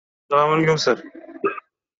সালাম আলাইকুম স্যার।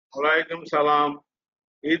 ওয়ালাইকুম সালাম।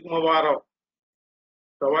 ঈদ মোবারক।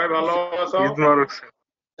 সবাই ভালো আছো? ঈদ মোবারক স্যার।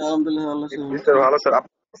 আলহামদুলিল্লাহ ভালো আছি। জি স্যার, ভালো স্যার।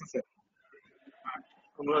 আপনি কেমন আছেন স্যার?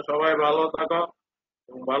 তোমরা সবাই ভালো থাকো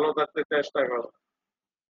এবং ভালো থাকতে চেষ্টা করো।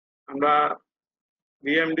 আমরা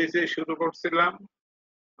বিএমডিসি শুরু করছিলাম,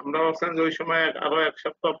 আমরা ভাবছিলাম যে ওই সময় আরো এক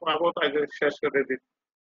সপ্তাহ পাবো, তাই শেষ করে দিই,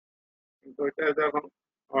 কিন্তু ওইটা যখন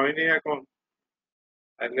হয়নি এখন,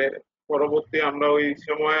 তাহলে পরবর্তী আমরা ওই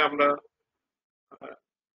সময় আমরা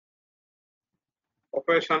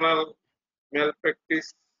প্রফেশনাল মেল প্র্যাকটিস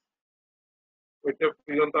ওইটা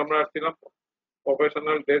পর্যন্ত আমরা আসছিলাম,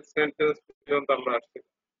 প্রফেশনাল ডেথ সেন্টেন্স পর্যন্ত আমরা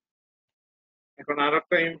আসছিলাম। এখন আর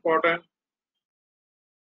একটা ইম্পর্টেন্ট,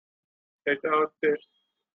 সেটা হচ্ছে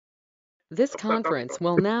This conference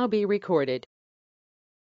will now be recorded.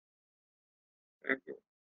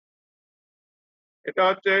 এটা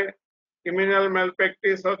হচ্ছে ক্রিমিনাল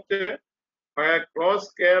ম্যালপ্র্যাকটিস হচ্ছে where gross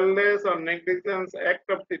careless or negligence act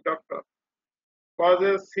of the doctor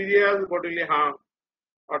causes serious bodily harm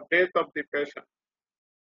or death of the patient,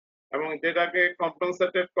 এবং যেটাকে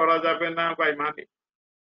কম্পেনসেটেড করা যাবে না by money.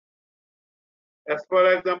 As for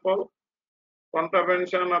example,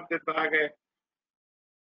 contravention of the drug act,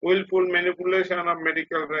 willful manipulation of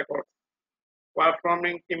medical records,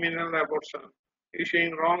 performing criminal abortion,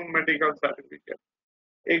 issuing wrong medical certificate,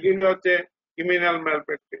 এগুলো হচ্ছে criminal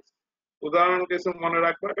malpractice. উদাহরণ কিছু মনে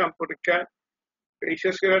রাখবা, কারণ পরীক্ষায়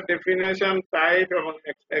বিশেষ করে ডেফিনেশন, টাইপ এবং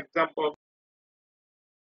এক্সাম্পল।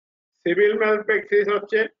 সিভিল ম্যালপ্র্যাকটিস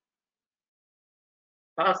হচ্ছে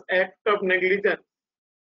such act of negligence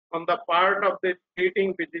on the part of the treating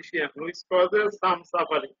physician which causes some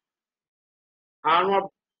suffering, harm or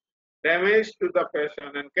damage to the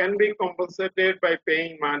patient and can be compensated by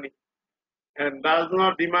paying money and does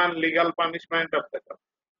not demand legal punishment of the court.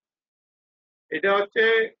 এটা হচ্ছে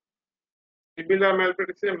civil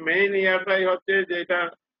ম্যালপ্র্যাকটিসের main ইয়াটাই হচ্ছে যে এটা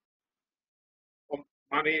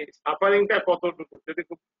মানে সাফারিংটা কতটুকু, যদি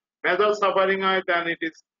খুব major suffering হয় দেন ইট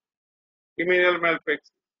ইজ ক্রিমিনাল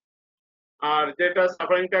ম্যালপ্র্যাকটিস, আর যেটা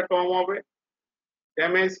সাফারিংটা কম হবে,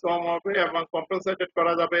 ড্যামেজ কম হবে এবং কম্পেনসেটেড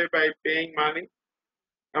করা যাবে বাই পেইং মানি,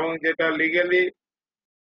 এবং যেটা লিগালি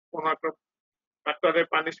কোন একটা ডাক্তারের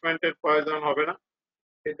পানিশমেন্টের প্রয়োজন হবে না,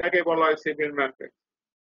 এটাকে বলা হয় সিভিল ম্যালপ্র্যাকটিস।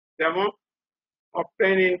 যেমন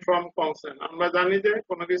অবটেইন ইনফর্ম কনসেন্ট, আমরা জানি যে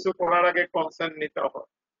কোনো কিছু করার আগে কনসেন্ট নিতে হয়,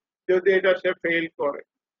 যদি এটা সে ফেল করে।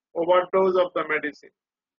 ওভারডোজ অফ দ্য মেডিসিন,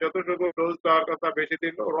 যতটুকু ডোজ দেওয়ার কথা বেশি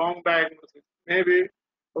দিল। রং ডায়াগনোসিস, মেবি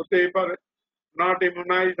হতেই পারে, নট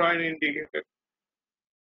ইমিউনাইজড হয় ইন্ডিকেটেড,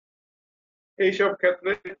 এইসব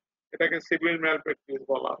ক্ষেত্রে এটাকে সিভিল ম্যালপ্র্যাকটিস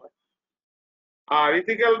বলা হয়। আর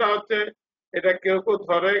ইথিক্যালটা হচ্ছে এটা কেউ কেউ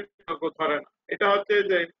ধরে, কেউ কেউ ধরে না। এটা হচ্ছে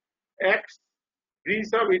যে x breach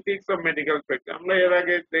of ethics of medical practice. আমরা এর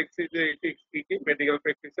আগে দেখছি যে ইথিক্স কি কি মেডিকেল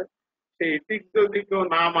প্র্যাকটিসে, সেই ইথিক্স যদি কেউ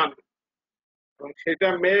না মানে এবং সেটা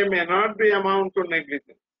may not be amount to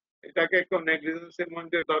negligence, এটাকে কেউ নেগলিজেন্সের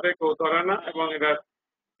মধ্যে ধরে, কেউ ধরে না, এবং এটা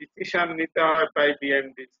ডিসিশন নিতে হয় বাই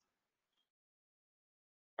বিএমডি।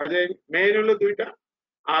 মেইন হলো দুইটা,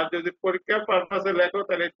 আর যদি পরীক্ষা পারপাসে লেখো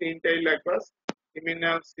তাহলে তিনটাই লেখবা,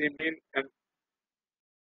 criminal, civil and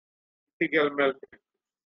ethical malpractice.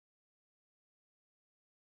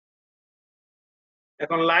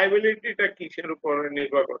 এখন লায়াবিলিটিটা কিসের উপরে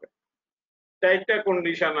নির্ভর করে? চারটা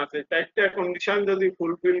কন্ডিশন আছে, চারটা কন্ডিশন যদি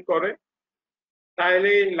ফুলফিল করে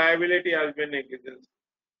তাহলে লায়াবিলিটি আসবে নেগলিজেন্স।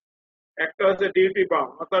 একটা হচ্ছে ডিউটি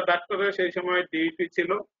বাউন্ড, অর্থাৎ ডাক্তারের সেই সময় ডিউটি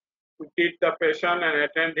ছিল to treat the patient and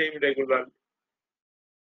attend him regularly.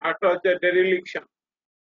 আরেকটা হচ্ছে ডেরিলিকশন,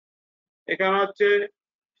 এখানে হচ্ছে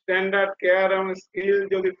স্ট্যান্ডার্ড কেয়ার এবং স্কিল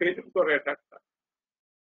যদি ফেল করে ডাক্তার।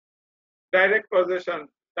 ডাইরেক্ট পজেশন,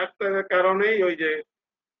 ডাক্তারের কারণেই ওই যে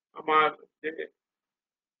আমার যে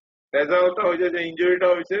রেজাল্টটা হয়েছে, যে ইনজুরিটা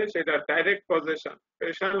হয়েছে, সেটা direct possession.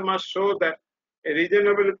 Patient must show that a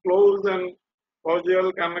reasonably close and causal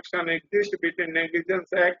connection exists between negligence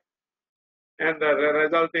act and the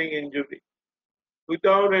resulting injury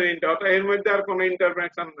without an এর মধ্যে আর কোনো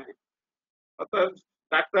ইন্টারভেনশন নাই, অর্থাৎ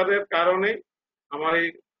ডাক্তারের কারণে আমার এই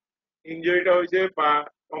ইনজুরিটা হয়েছে বা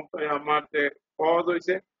আমার যে কজ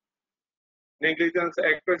হয়েছে, নেগলিজেন্স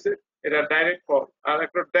অ্যাক্ট হয়েছে, এটা ডাইরেক্ট কজ। আর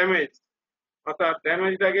একটা ড্যামেজ, অর্থাৎ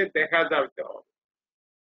ড্যামেজটাকে দেখা যাবে হবে,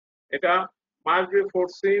 এটা must be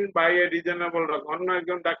foreseen by A reasonable doctor. অন্য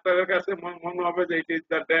একজন ডাক্তারের কাছে মনে হবে যে ইট ইজ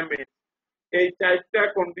দ্য ড্যামেজ। এই চারটা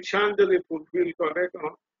কন্ডিশন যদি ফুলফিল করে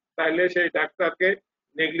তাহলে সেই ডাক্তারকে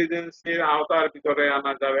নেগলিজেন্সের আওতার ভিতরে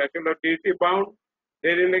আনা যাবে। আসলে duty bound,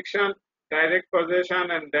 ডেরিলেকশন, direct possession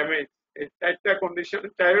and damage, এই চারটা কন্ডিশন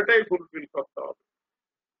চারটাই ফুলফিল করতে হবে।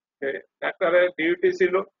 ডাক্তারের ডিউটি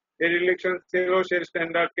ছিল ডেরিলেকশন ছিল, সে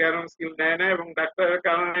স্ট্যান্ডার্ড কেয়ার এবং স্কিল নেয় না, এবং ডাক্তারের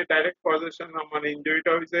কারণে ডাইরেক্ট পজিশন মানে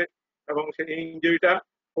ইনজুরিটা হয়েছে, এবং সেই ইনজুরিটা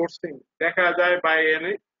ফোর্সিং দেখা যায় বাই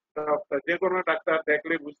এনে ডক্টর, যে কোনো ডাক্তার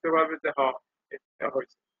দেখলে বুঝতে পারবে যে হ্যাঁ এটা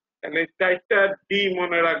হয়েছে। তাহলে চারটা ডি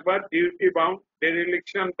মনে রাখবা: duty bound,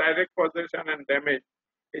 ডেরিলেকশন, direct position and damage.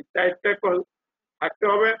 এই চারটা থাকতে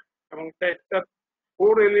হবে, এবং চারটা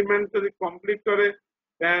ফোর এলিমেন্ট যদি কমপ্লিট করে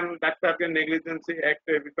দেন ডাক্তারকে নেগলিজেন্সি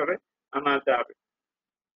অ্যাক্টের ভিতরে আনা যাবে।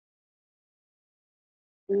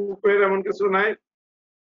 উপের এমন কিছু নাই।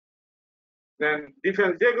 দেন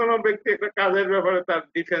ডিফেন্স, যে কোনো ব্যক্তি একটা কাজের ব্যাপারে তার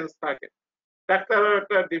ডিফেন্স থাকে, ডাক্তারের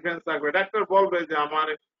একটা ডিফেন্স থাকবে। ডাক্তার বলবে যে আমার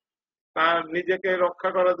তার নিজেকে রক্ষা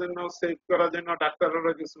করার জন্য, সেভ করার জন্য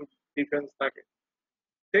ডাক্তারেরও কিছু ডিফেন্স থাকে।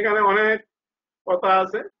 সেখানে অনেক কথা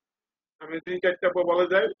আছে, আমি দুই চারটা বলে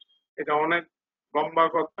যাই, এটা অনেক লম্বা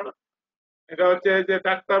কথা। এটা হচ্ছে যে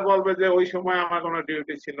ডাক্তার বলবে যে ওই সময় আমার কোনো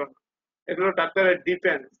ডিউটি ছিল না, এগুলো ডাক্তারের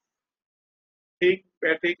ডিফেন্স। ঠিক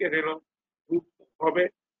ব্যাঠিক এগুলো হবে,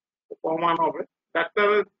 প্রমাণ হবে।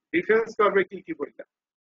 ডাক্তারের ডিফেন্স করবে কি কি বলতে,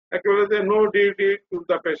 একেবারে যে no duty to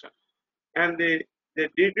the patient, and যে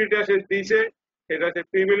ডিউটিটা সে দিছে সেটা হচ্ছে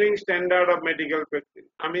prevailing standard of medical practice.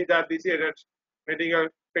 আমি যা দিছি এটা মেডিকেল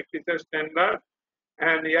প্র্যাকটিসের standard,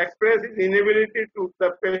 and express is inability to the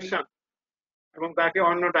patient, এবং তাকে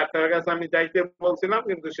অন্য ডাক্তারের কাছে আমি যাইতে বলছিলাম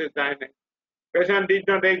কিন্তু সে যায় নাই। Patient did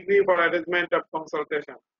not agree for arrangement of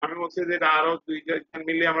consultation, আমি বলছি যে এটা আরো দুই চারজন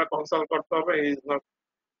মিলে আমরা কনসাল্ট করতে হবে, he is not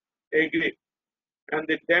agree, and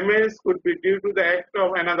the damage could be due to the act of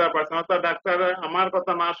another person, অর্থাৎ ডাক্তার আমার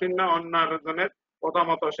কথা না শুনে অন্য আরেকজনের কথা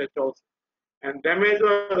মতো সে চলছে, and damage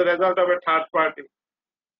was the result of a third party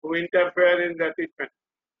who interfere in the treatment,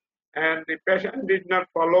 and the patient did not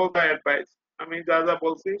follow the advice। আমি যা যা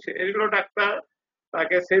বলছি এগুলো ডাক্তার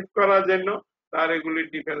তাকে সেভ করার জন্য তার এগুলি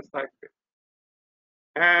ডিফেন্স থাকবে।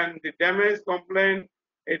 and the damage complaint,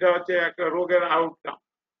 এটা হচ্ছে একটা রোগের outcome,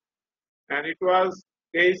 and it was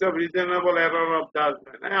case of reasonable error of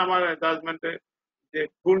judgment, আমার জাজমেন্টে যে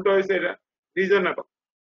ভুলটা হয়েছে এটা reasonable,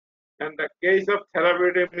 and the case of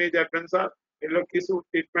therapeutic misadventure, এগুলো কিছু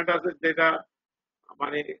ট্রিটমেন্ট আছে যেটা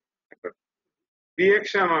মানে একটা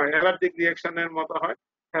রিঅ্যাকশন হয়, অ্যালার্জিক রিঅ্যাকশনের মতো হয়,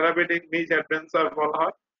 থেরাপিউটিক মিসঅ্যাডভেঞ্চার বলা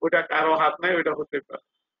হয়, ওটা কারো হাত নাই, ওটা হতে পারে।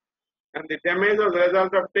 and the damage was a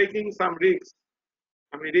result of taking some risks,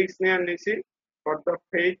 আমি রিস্ক নিয়েছি for the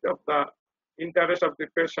faith of the interest of the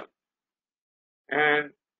patient, and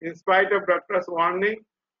in spite of doctor's warning,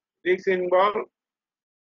 risks involved,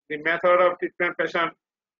 the method of treatment patient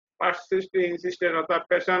persistently insisted, অর্থাৎ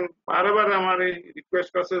patient বারবার আমার এই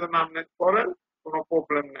request করছে যে আপনি করেন, কোনো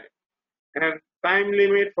প্রবলেম নাই, and টাইম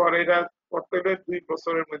লিমিট ফর এটা করতে হলে 2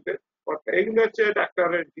 বছরের মধ্যে করতে। এগুলো হচ্ছে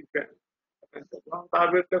ডাক্তারের ডিফেন্স। যখন তার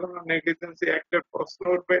বিরুদ্ধে কোনো নেগলিজেন্সি অ্যাক্টের প্রশ্ন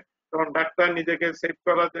উঠবে তখন ডাক্তার নিজেকে সেভ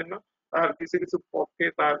করার জন্য তার কিছু কিছু পক্ষে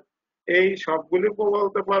তার এই সবগুলি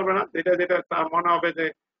বলতে পারবে না, যেটা যেটা তার মনে হবে যে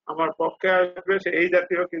আমার পক্ষে আসবে সে এই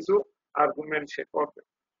জাতীয় কিছু আর্গুমেন্ট সে করবে।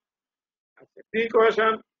 আচ্ছা,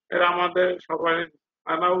 প্রিকশন এর আমাদের সবাই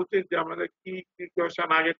জানা উচিত যে আমাদের কি প্রিকশন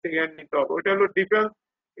আগে থেকে নিতে হবে। ওইটা হলো defence,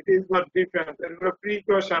 it is not defence, এটা হলো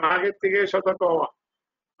প্রিকশন, আগে থেকে সতর্ক হওয়া।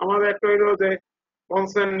 আমাদের একটা হলো যে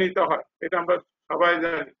কনসার্ন নিতে হয়, এটা আমরা সবাই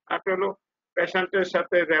জানি। একটা হলো পেশেন্টের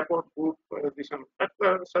সাথে র্যাপোর্ট গুড রিলেশন,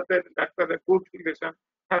 ডাক্তারের সাথে ডাক্তারের গুড রিলেশন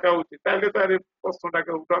থাকা উচিত, তাহলে তার এই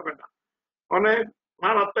প্রশ্নটাকে উঠাবে না। অনেক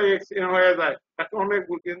মারাত্মক অ্যাক্সিডেন্ট হয়ে যায়, তাকে অনেক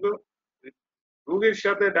গুড, কিন্তু রোগীর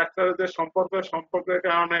সাথে ডাক্তারের যে সম্পর্কের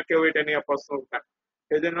কারণে কেউ এটা নিয়ে প্রশ্ন উঠায়।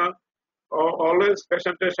 সেই জন্য অলওয়েজ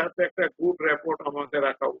পেশেন্টের সাথে একটা গুড রেপোর্ট আমাদের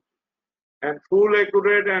রাখা উচিত, and full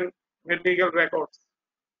accurate and medical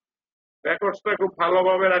রেকর্ডসটা খুব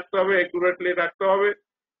ভালোভাবে রাখতে হবে, একুরেটলি রাখতে হবে,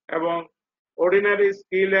 এবং ordinary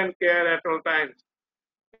skill and care at all Times,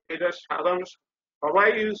 এটা সাধারণ সবাই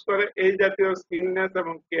ইউজ করে, এই জাতীয় স্কিলনেস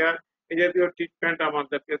এবং কেয়ার, এই জাতীয় ট্রিটমেন্ট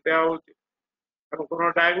আমাদেরকে দেওয়া উচিত। এবং কোনো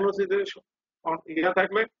ডায়াগনোসিসের ইয়া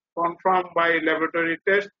থাকলে কনফার্ম বাই ল্যাবরেটরি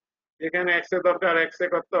টেস্ট, যেখানে এক্সরে দরকার এক্সরে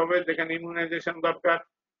করতে হবে, যেখানে ইমিউনাইজেশন দরকার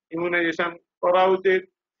ইমিউনাইজেশন করা উচিত,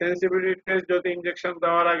 সেন্সিটিভিটি টেস্ট যদি ইনজেকশন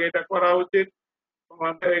দেওয়ার আগে এটা করা উচিত।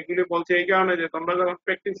 তোমাদের এগুলি বলছে এই কারণে যে তোমরা যখন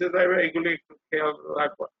প্র্যাকটিসে যাবে এগুলি একটু খেয়াল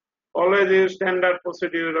রাখবা। অলওয়েজ ইউজ স্ট্যান্ডার্ড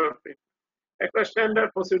প্রসিডিউর, একটা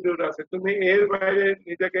স্ট্যান্ডার্ড প্রসিডিউর আছে, তুমি এর বাইরে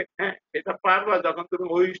নিজেকে হ্যাঁ এটা পারবা যখন তুমি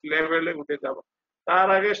ওই লেভেলে উঠে যাবো, তার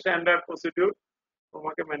আগে স্ট্যান্ডার্ড প্রসিডিউর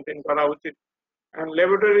তোমাকে মেনটেন করা উচিত।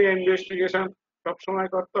 ল্যাবরেটরি ইনভেস্টিগেশন সবসময়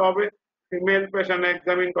করতে হবে। ফিমেল পেশেন্ট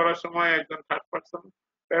এক্সামিন করার সময় একজন থার্ড পার্সন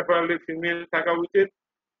প্রেফারেবলি ফিমেল থাকা উচিত।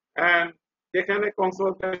 এন্ড যেখানে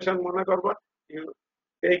কনসালটেশন মনে করবা, you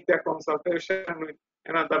take the consultation with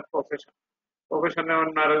another প্রফেশনের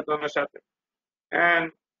অন্য আরেকজনের সাথে। এন্ড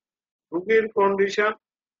রোগীর কন্ডিশন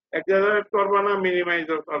এক্সাজারেট করবা না,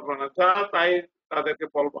 মিনিমাইজও করবা না, যা তাই তাদেরকে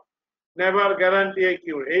বলবা। নেভার গ্যারান্টি এ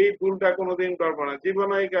কিউর, এই ভুলটা কোনোদিন করবো না,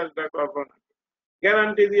 জীবনে এই কাজটা করবো না।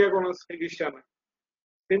 গ্যারান্টি দিয়ে কোনো চিকিৎসা নাই।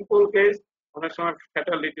 সিম্পল কেস, অনেক সময়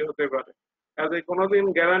ফ্যাটালিটি হতে পারে, কাজে কোনোদিন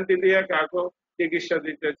গ্যারান্টি দিয়ে কাউকে চিকিৎসা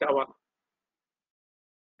দিতে চাবা না।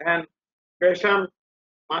 And patient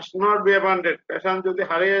must not be অ্যাবান্ডেড, patient যদি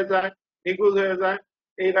হারিয়ে যায়, নিখোঁজ হয়ে যায়,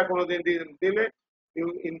 এইটা কোনোদিন দিলে you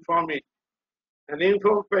inform it.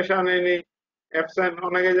 Inform patient any absent,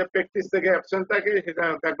 অনেকে যে প্র্যাকটিস থেকে অ্যাবসেন্ট থাকে, সেটা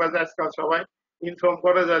দেখবা যে আজকাল সবাই ইনফর্ম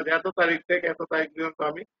করে যায় যে এত তারিখ থেকে এত তারিখ পর্যন্ত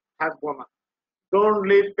আমি থাকবো না। Don't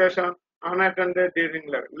leave patient unattended during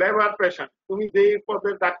labour patient. তুমি যেই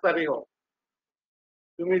পদে ডাক্তারই হও,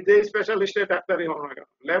 তুমি যে স্পেশালিস্টের ডাক্তারই হও না কেন,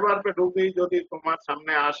 লেবার রোগী যদি তোমার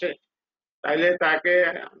সামনে আসে, তাইলে তাকে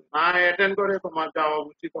না অ্যাটেন্ড করে তোমার যাওয়া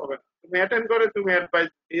উচিত হবে না। তুমি অ্যাটেন্ড করে তুমি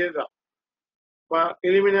অ্যাডভাইস দিয়ে যাও, বা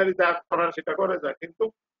প্রিলিমিনারি যা করার সেটা করে যাও, কিন্তু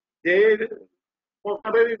যে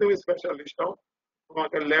প্রকারেরই তুমি স্পেশালিস্ট হও,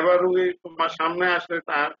 তোমাকে লেবার রোগী তোমার সামনে আসলে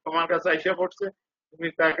তার তোমার কাছে আইসা পড়ছে, তুমি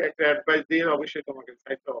তাকে একটা অ্যাডভাইস দিয়ে অবশ্যই তোমাকে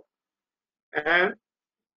চাইতে হবে। And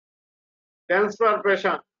transfer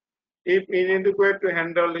patient if inadequate to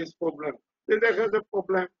handle his problem, যদি দেখা যাচ্ছে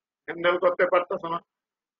প্রবলেম হ্যান্ডেল করতে পারতেছ না,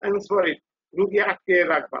 ট্রান্সফার ইট, রুগী আটকে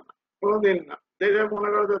রাখবা না কোনোদিন না। যেটা মনে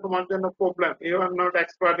করো যে তোমার জন্য problem, you are not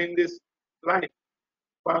expert in this line,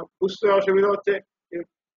 বা বুঝতে অসুবিধা হচ্ছে,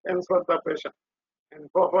 transfer the patient and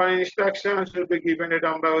proper instruction should be given. এটা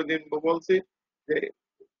আমরা ওই দিন বলছি যে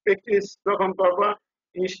প্র্যাকটিস যখন করবা,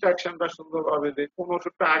 ইনস্ট্রাকশনটা সুন্দরভাবে যে কোন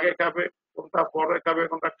ওষুধটা আগে খাবে, কোনটা পরে খাবে,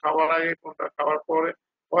 কোনটা খাওয়ার আগে, কোনটা খাওয়ার পরে,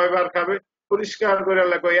 কয়বার খাবে, পরিষ্কার করে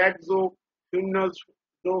লাগবে। এক যোগ শূন্য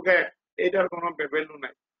যোগ এক, এটার কোনো ভ্যালু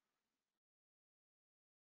নাই।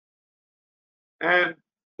 And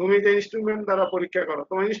তুমি যে ইনস্ট্রুমেন্ট দ্বারা পরীক্ষা করো,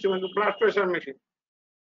 তোমার ইনস্ট্রুমেন্ট ব্লাড প্রেশার মেশিন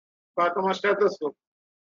বা তোমার স্টেথোস্কোপ,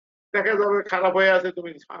 দেখা যাবে খারাপ হয়ে আছে,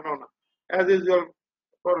 তুমি জানো না, অ্যাজ ইউজুয়াল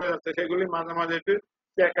করে যাচ্ছে, সেগুলি মাঝে মাঝে একটু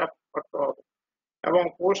চেক আপ করতে হবে। এবং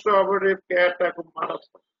পোস্ট অপারেটিভ কেয়ারটা খুব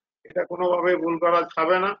মারাত্মক, এটা কোনোভাবেই ভুল করা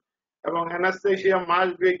যাবে না। এবং anaesthesia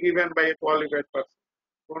must be given by A qualified person,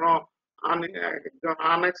 কোনো একজন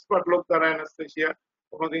আনএক্সপার্ট লোক দ্বারা অ্যানাস্থেসিয়া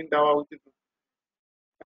কোনোদিন দেওয়া উচিত না।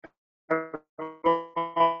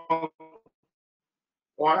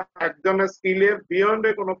 একজনের স্কিলের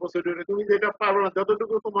বিয়ন্ডে কোনো প্রসিডিউরে তুমি যেটা পারো না,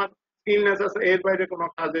 যতটুকু তোমার স্কিলনেস আছে এর বাইরে কোনো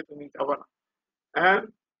কাজে তুমি যাবে না। And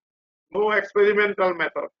no experimental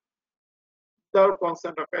method without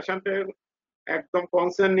consent of পেশেন্টের, একদম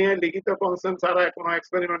কনসেন্ট নিয়ে, লিখিত কনসেন্ট ছাড়া কোনো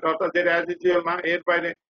এক্সপেরিমেন্ট, অর্থাৎ যেটা অ্যাজ না, এর বাইরে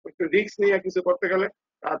একটু রিস্ক নিয়ে কিছু করতে গেলে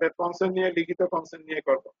তাদের কনসেন্ট নিয়ে, লিখিত কনসেন্ট নিয়ে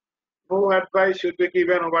করবো। No advice should be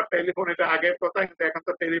given over telephone, এটা আগের কথা, কিন্তু এখন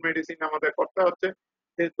তো টেলিমেডিসিন আমাদের করতে হচ্ছে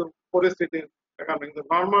যেহেতু পরিস্থিতির কারণে, কিন্তু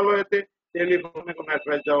নর্মাল ওয়েতে টেলিফোনে কোনো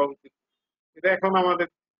অ্যাডভাইস দেওয়া উচিত, এটা এখন আমাদের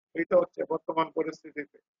হইতে হচ্ছে বর্তমান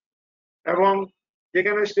পরিস্থিতিতে। এবং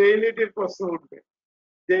যেখানে স্টেরিলিটির প্রশ্ন উঠবে,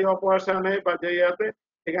 যেই অপারেশনে বা যেই ইয়াতে,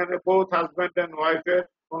 এখানে বোথ হাজব্যান্ড এন্ড ওয়াইফের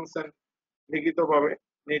কনসেন্ট লিখিতভাবে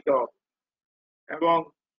নিতে হবে। এবং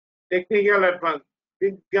টেকনিক্যাল অ্যাডভান্স,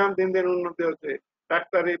 বিজ্ঞান দিন দিন উন্নতি হচ্ছে,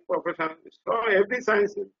 ডাক্তারি profession, every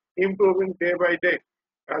science improving day by day,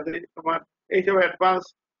 কাজে তোমার এইসব অ্যাডভান্স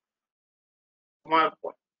তোমার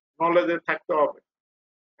নলেজে থাকতে হবে।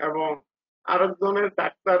 এবং আরেকজনের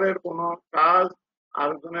ডাক্তারের কোনো কাজ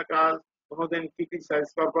আরেকজনের কাজ কোনোদিন ক্রিটিসাইজ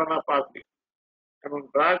করবে না পাবলিক। এবং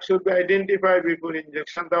drug should be identify before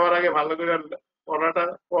injection দেওয়ার আগে ভালো করে পড়াটা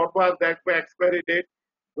পরপর দেখবে, এক্সপায়ারি ডেট,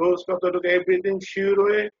 ডোজ কতটুকু, এভরিথিং শিওর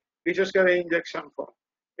হয়ে, বিশেষ করে ইনজেকশন ফর্ম,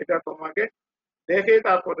 এটা তোমাকে দেখে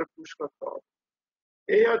তারপরে পুশ করতে হবে।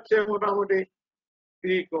 এই হচ্ছে মোটামুটি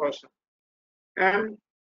প্রিকশন। এন্ড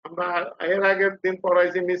আমরা এর আগের দিন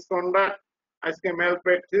পড়াইছি মিসকন্ডাক্ট, আজকে মেল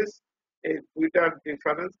প্র্যাকটিস, এই দুইটার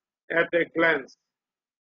difference at a glance.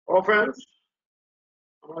 Offence,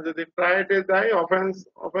 আমরা যদি ট্রাইটে যাই, অফেন্স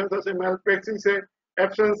অফেন্স হচ্ছে মেল প্র্যাকটিসে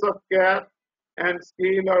absence of care and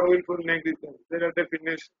skill or wilful negligence, যেটা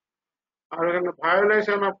ডেফিনেশন। আর ওখানে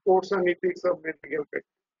violation of codes and ethics of medical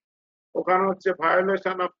practice, ওখানে হচ্ছে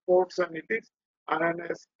violation of codes and ethics, R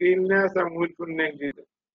স্কিলনেস and wilful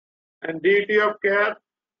negligence. And duty of care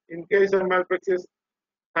in case of malpractice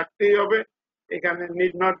থাকতেই হবে, এখানে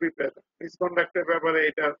need not be present. মিসকন্ডাক্টের ব্যাপারে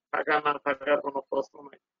এটা থাকা না থাকার কোনো প্রশ্ন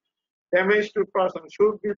নাই। Damage to person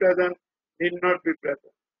should be present, need not be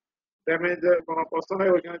present, ড্যামেজের কোনো প্রশ্ন নাই।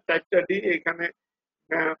 ওইখানে 4টা ডি, এখানে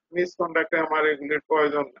মিসকন্ডাক্টে আমার এগুলির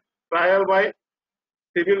প্রয়োজন নাই। Trial by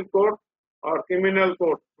civil court R criminal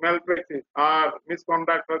court malpractice, R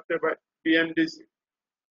misconduct হচ্ছে বাই বিএনডিসি।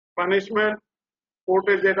 পানিশমেন্ট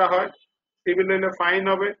কোর্টে যেটা হয়, সিভিল হলে ফাইন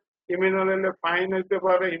হবে, ক্রিমিনাল হলে ফাইন হইতে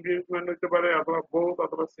পারে, ইমপ্রিজমেন্ট হইতে পারে, অথবা বোথ,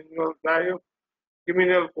 অথবা সিঙ্গল, যাই হোক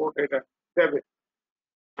ক্রিমিনাল কোর্ট এটা দেবে,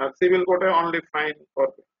 আর সিভিল কোর্টে অনলি ফাইন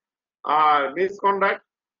করবে। আর মিসকন্ডাক্ট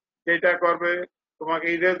যেটা করবে তোমাকে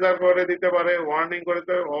ইরেজার করে দিতে পারে, ওয়ার্নিং করে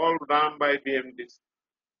দিতে পারে, all done by BMDC.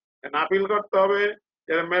 Appeal করতে হবে,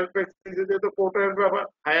 যারা মেল প্র্যাকটিস যেহেতু কোর্টের ব্যাপার,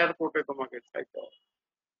 হায়ার কোর্টে তোমাকে চাইতে হবে।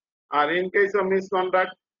 আর ইন কেস অফ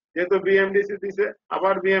মিসকন্ডাক্ট যেহেতু বিএমডিসি দিছে,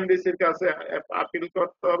 আবার বিএমডিসির কাছে আপিল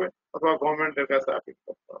করতে হবে অথবা গভর্নমেন্টের কাছে আপিল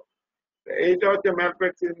করতে হবে। এইটা হচ্ছে মেল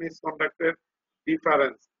প্র্যাকটিস মিসকন্ডাক্টের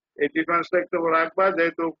ডিফারেন্স। এই ডিফারেন্সটা একটু রাখবা,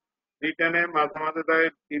 যেহেতু রিটেনে মাঝে মাঝে তাই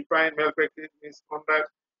ডিফাইন মেল প্র্যাকটিস মিসকন্ডাক্ট,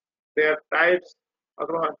 দেয়ার টাইপস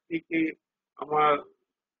অথবা কি কি আমার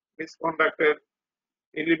মিসকন্ডাক্টের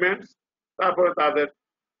এলিমেন্টস, তারপরে তাদের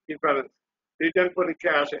ডিফারেন্স রিটেন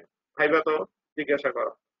পরীক্ষায় আসে, ভাইবা তো জিজ্ঞাসা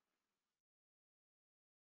করা।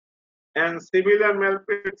 এন্ড সিভিল এন্ড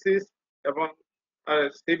ম্যালপ্র্যাকটিস এবং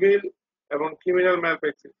সিভিল এবং ক্রিমিনাল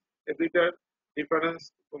ম্যালপ্র্যাকটিস এই দুইটার ডিফারেন্স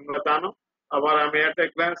তোমরা জানো। আবার আমি একটা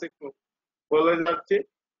গ্ল্যান্স একটু বলে যাচ্ছি।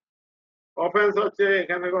 অফেন্স হচ্ছে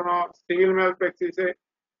এখানে কোনো সিভিল ম্যালপ্র্যাকটিসে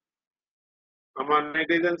আমার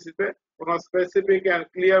নেগলিজেন্সিতে কোনো specific and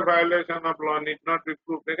clear violation of law need not be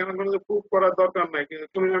proof, এখানে কোনো প্রুফ করার দরকার নাই। কিন্তু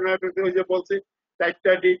ক্রিমিনাল ম্যালপ্র্যাকটিস ওই যে বলছি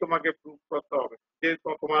 4টা ডি তোমাকে প্রুফ করতে হবে যে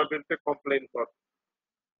তোমার বিরুদ্ধে কমপ্লেইন করে।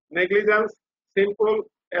 Negligence, simple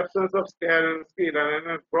absence of care and skill, and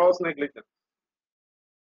gross negligence.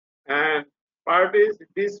 And parties,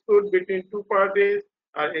 dispute between two parties,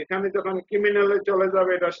 আর এখানে যখন ক্রিমিনালে চলে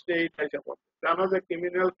যাবে এটা স্টেট এসে পড়বে। জানো যে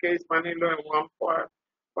ক্রিমিনাল কেস মানে হলো one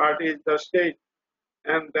party is the state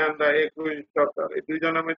and then the একুইজড doctor, এই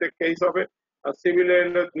দুইজনের মধ্যে কেস হবে। আর সিভিলে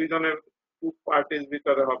হলে দুইজনের টু পার্টির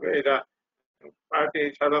ভিতরে হবে, এটা পার্টি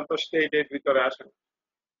সাধারণত স্টেটের ভিতরে আসে না।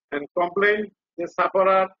 And complaint the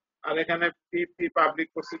sufferer, আর এখানে পিপি public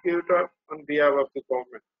prosecutor on behalf of the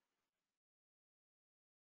government.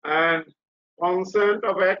 and consent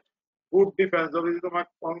of act good defence, যদি তোমার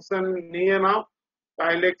কনসেন্ট নিয়ে নাও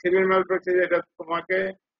তাহলে ক্রিমিনাল ম্যালপ্র্যাকটিস এটা তোমাকে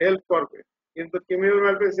হেল্প করবে, কিন্তু ক্রিমিনাল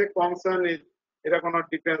ম্যালপ্র্যাকটিসে কনসেন্ট ইজ এটা কোনো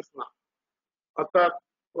ডিফেন্স না। অর্থাৎ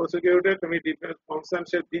প্রসিকিউটর তুমি ডিফেন্স কনসেন্ট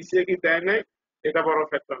সে দিছে কি দেয় নাই এটা বড়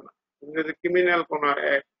ফ্যাক্টর না, তুমি যদি ক্রিমিনাল কোনো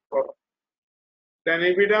অ্যাক্ট করো। দেন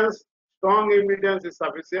evidence, strong evidence is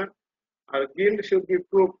sufficient, R guilt should be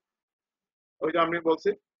proof, ওই যে আমি বলছি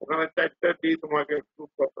ওখানে 4টা ডি তোমাকে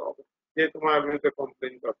প্রুফ করতে হবে যে তোমার বিরুদ্ধে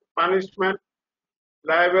কমপ্লেইন করবে। Punishment,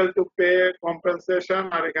 liable to pay compensation,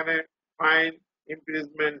 আর এখানে ফাইন,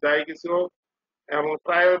 ইমপ্রিজমেন্ট যাই কিছু হোক, এবং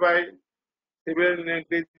trial by civil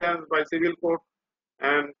negligence by civil court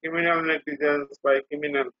and criminal negligence by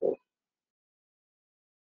criminal court.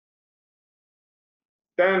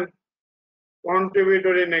 Then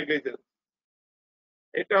contributory negligence,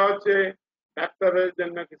 এটা হচ্ছে ডাক্তারের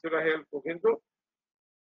জন্য কিছুটা হেল্পফুল, কিন্তু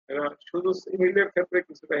শুধু সিভিলের ক্ষেত্রে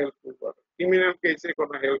কিছুটা হেল্পফুল করে, ক্রিমিনাল কেসে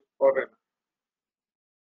কোনো হেল্প করে না।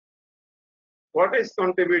 What is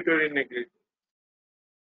contributory negligence?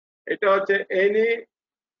 এটা হচ্ছে any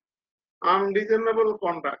unreasonable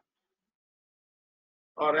conduct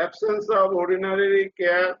or absence of ordinary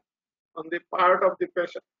care on the part of the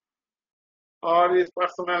patient or his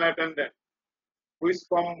personal attendant, which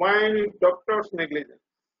combined with doctor's negligence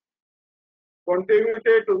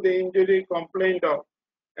contributed to the injury complained of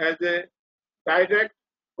as a direct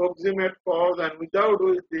proximate cause and without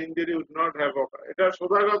which the injury would not have occurred. এটা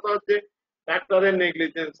সোজা কথা হচ্ছে ডাক্তারের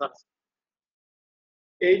negligence আছে,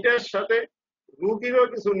 এইটার সাথে রোগীরও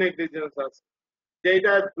কিছু negligence আছে,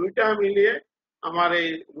 যেটা দুইটা মিলিয়ে আমার এই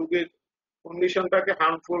রোগীর কন্ডিশনটাকে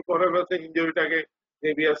হার্মফুল করে ফেলছে, ইনজুরিটাকে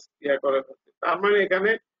গ্রেভিয়াস করে ফেলছে। তার মানে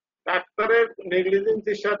এখানে ডাক্তারের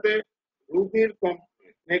নেগলিজেন্সের সাথে রোগীর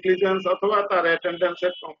নেগলিজেন্স অথবা তার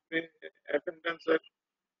অ্যাটেন্ডেন্সের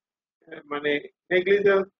মানে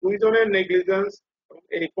নেগলিজেন্স, দুইজনের নেগলিজেন্স।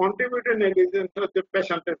 এই কন্ট্রিবিউটেড নেগলিজেন্স হচ্ছে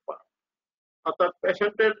পেশেন্টের পার্ট, অর্থাৎ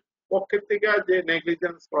পেশেন্টের পক্ষের থেকে যে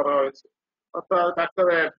নেগলিজেন্স করা হয়েছে, অর্থাৎ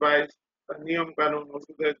ডাক্তারের অ্যাডভাইস, নিয়ম কানুন,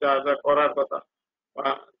 ওষুধের যা যা করার কথা বা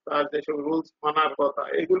তার যেসব রুলস মানার কথা,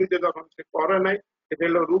 এগুলিতে যখন সে করে নাই সেটা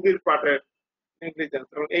হলো রুগীর পার্টের নেগলিজেন্স,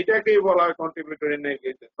 এবং এইটাকেই বলা হয় কন্ট্রিবিউটরি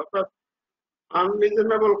নেগলিজেন্স। অর্থাৎ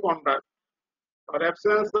unreasonable conduct or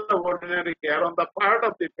absence of ordinary care on the part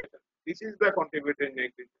of the patient, this is the contributory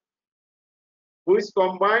negligence, which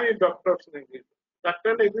combined with doctor's negligence,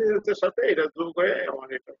 doctor নেগলিজেন্সের সাথে এটা যোগ হয়ে এমন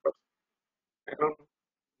এটা করছে। এখন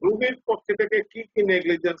রোগীর পক্ষ থেকে কি কি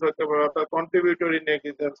নেগলিজেন্স হতে পারে, অর্থাৎ কন্ট্রিবিউটরি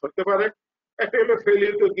নেগলিজেন্স হতে পারে। একটা হলো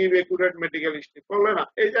failure to give accurate medical history, বললে না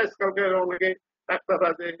এই যে আজকালকে অনেকে ডাক্তাররা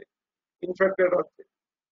যে ইনফেক্টেড হচ্ছে,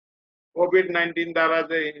 কোভিড-19 দ্বারা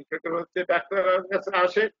যে ইনফেক্টেড হচ্ছে, ডাক্তারের কাছে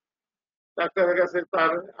আসে, ডাক্তারের কাছে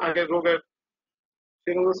তার আগে রোগের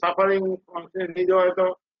সেগুলো সাফারিং নিজে হয়তো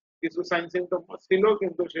কিছু সাইন সিমটম ছিল,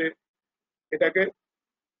 কিন্তু সে এটাকে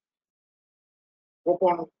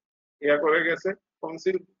গোপন করে গেছে,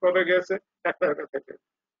 কনসিল করে গেছে ডাক্তারের কাছে,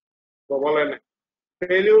 তো বলে না।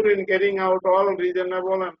 Failure in carrying out all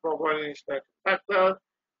reasonable and proper instruction, doctor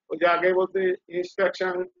ওই যে আগে বলতে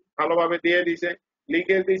ইনস্ট্রাকশন ভালোভাবে দিয়ে দিছে,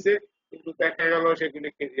 লিখে দিছে, কিন্তু দেখা গেল সেগুলি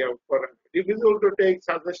ক্যারি আউট করেন। রিফিউজাল টু টেক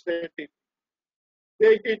সাজেস্টেড,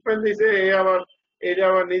 এই ট্রিটমেন্ট দিছে, এই আবার এটা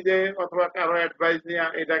আবার নিজে অথবা কারো অ্যাডভাইস নিয়ে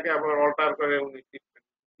এটাকে আবার অল্টার করে উনি treatment.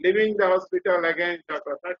 Living the hospital against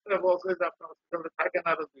doctor, doctor বলছে যে আপনার হসপিটালে থাকেন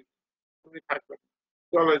আরো 2 দিন, উনি থাকবেন,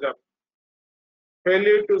 চলে যাবেন।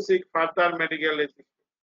 Failure to seek further medical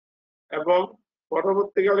assistance, এবং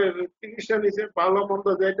পরবর্তীকালে চিকিৎসা নিছে, ভালো মন্দ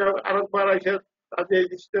যেটা আরেকবার এসে তাদের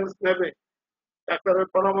ডিস্টেন্স নেবে, ডাক্তারের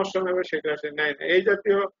পরামর্শ নেবে, সেটা সে নেয় না। এই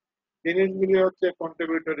জাতীয় জিনিসগুলি হচ্ছে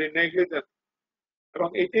কন্ট্রিবিউটরি নেগলিজেন্স, এবং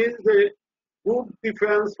it is a good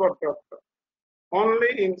defence for doctor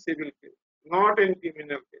only in civil case, not in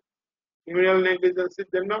criminal case. Criminal নেগলিজেন্সের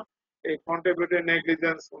জন্য এই কন্ট্রিবিউটরি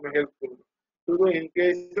নেগলিজেন্স কোনো হেল্পফুল না, শুধু in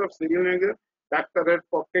case of civil negligence ডাক্তারের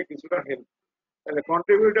পক্ষে কিছুটা হেল্প। তাহলে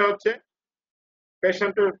কন্ট্রিবিউটর হচ্ছে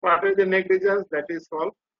পেশেন্টের পার্টে যে negligence, that is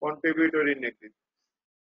called contributory negligence.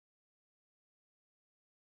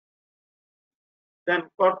 Then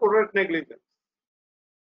corporate negligence.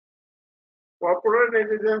 Corporate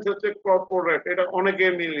negligence হচ্ছে কর্পোরেট, এটা অনেকে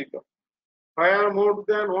মিলিত, where more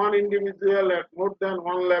than one individual at more than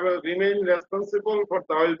one level remain responsible for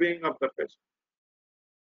the well-being of the patient.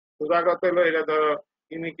 সুদাগত হলো এটা ধরো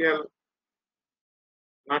ক্লিনিক্যাল,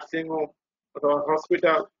 নার্সিং হোম অথবা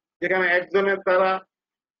hospital, যেখানে একজনের দ্বারা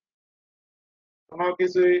কোনো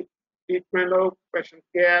কিছুই ট্রিটমেন্ট হোক, পেশেন্ট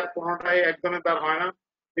কেয়ার কোনোটাই একজনের দ্বারা হয় না,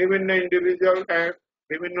 বিভিন্ন ইন্ডিভিজুয়াল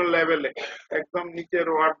বিভিন্ন লেভেলে, একদম নিচের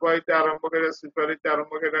ওয়ার্ড বয়তে আরম্ভ করে সুপারিতে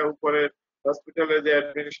আরম্ভ করে উপরে হসপিটালের যে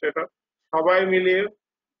অ্যাডমিনিস্ট্রেটর, সবাই মিলিয়ে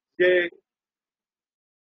যে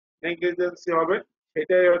নেগলিজেন্সি হবে,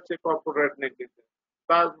 সেটাই হচ্ছে corporate negligence.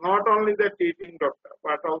 Not only the treating doctor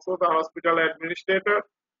but also the hospital administrator,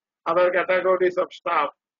 other categories of staff,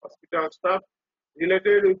 hospital staff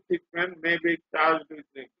related with treatment may be charged with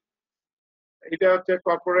negligence. এটা হচ্ছে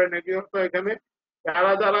কর্পোরেট নেগলিজেন্স। এখানে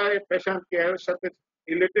যারা যারা পেশেন্ট কেয়ারের সাথে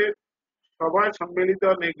রিলেটেড সবাই সম্মিলিত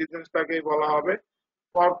নেগলিজেন্সটাকে বলা হবে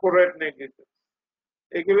কর্পোরেট নেগলিজেন্স।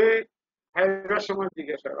 এগুলি ভাইবার সময়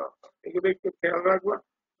জিজ্ঞাসা করা, এগুলো একটু খেয়াল রাখবা,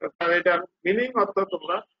 তার এটার মিনিং অর্থ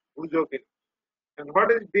তোমরা বুঝো কিনা। And what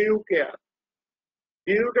is due care?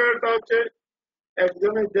 Due careটা হচ্ছে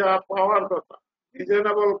একজনের যা পাওয়ার কথা,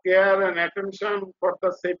 reasonable care and attention for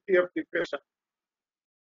the safety of the patient,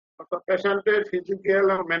 অর্থাৎ পেশেন্টের ফিজিক্যাল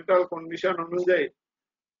এবং মেন্টাল কন্ডিশন অনুযায়ী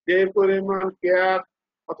যে পরিমাণ কেয়ার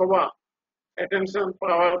অথবা অ্যাটেনশন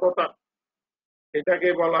পাওয়ার কথা, এটাকে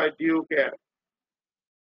বলা হয় due care.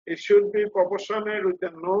 It should be proportionate with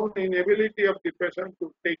the known inability of the patient to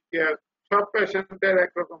take care. সব পেশেন্টের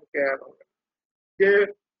একরকম কেয়ার হবে, যে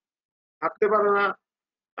হাঁটতে পারে না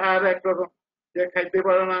তার একরকম, যে খাইতে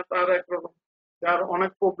পারে না তার একরকম, যার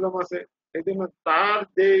অনেক প্রবলেম আছে, এই জন্য তার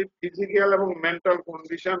যে ফিজিক্যাল এবং মেন্টাল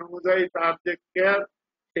কন্ডিশন অনুযায়ী তার যে কেয়ার,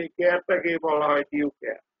 সেই কেয়ারটাকে বলা হয় ডিউ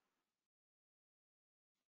কেয়ার।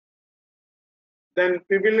 দেন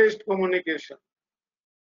প্রিভিলেজড কমিউনিকেশন,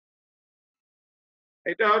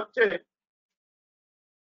 এটা হচ্ছে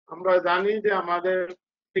আমরা জানি যে আমাদের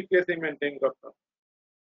সিক্রেসি মেনটেন করতে হবে,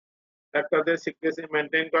 ডাক্তারদের সিক্রেসি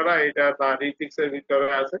মেনটেন করা এটা তার ইথিক্স এর ভিতরে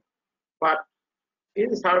আছে। But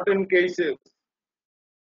in certain cases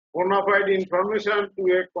bona fide information to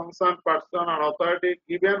a concerned person or authority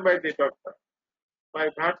given by the doctor by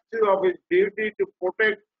virtue of his duty to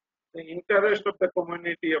protect the interest of the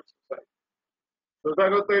community of society.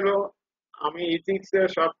 প্রথাগত হলো আমি ethics এর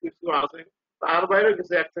সবকিছু আছে, তার বাইরে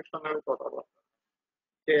কিছু exceptional কথা বলতে,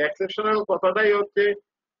 সেই এক্সেপশনাল কথাটাই হচ্ছে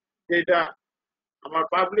যেটা আমার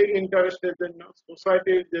পাবলিক ইন্টারেস্টের জন্য,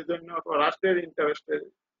 সোসাইটির যে জন্য অথবা রাষ্ট্রের ইন্টারেস্টের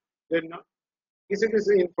জন্য কিছু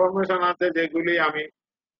কিছু ইনফরমেশন আছে যেগুলি আমি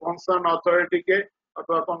কনসার্ন অথরিটিকে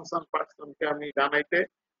অথবা কনসার্ন পার্সনকে আমি জানাইতে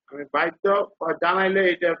আমি বাধ্য, বা জানাইলে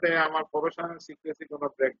এটাতে আমার প্রফেশনাল সিক্রেসি কোনো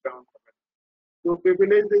ব্রেকডাউন হবে না। To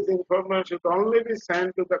privilege this information should only be sent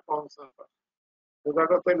to the concerned person. সোজা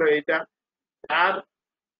কথা হলো এইটা, তার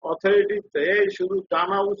অথরিটি শুধু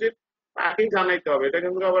জানা উচিত, তাকেই জানাইতে হবে, এটা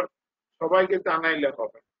কিন্তু আবার সবাইকে জানাইলে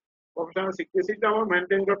হবে। প্রফেশনাল সিক্রেসিটা আমার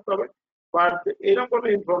মেনটেন করতে হবে, বাট এরকম কোনো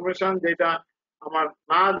ইনফরমেশন যেটা আমার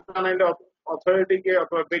না জানাইলে, অথরিটিকে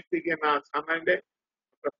অথবা ব্যক্তিকে না জানাইলে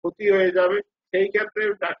ক্ষতি হয়ে যাবে, সেই ক্ষেত্রে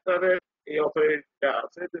ডাক্তারের এই অথরিটিটা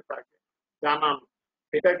আছে যে তাকে জানানো,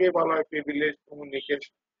 এটাকে বলা হয় প্রিভিলেজ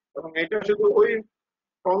কমিউনিকেশন। এবং এটা শুধু ওই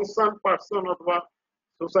কনসার্ন পার্সন অথবা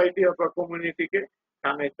সোসাইটি অথবা কমিউনিটিকে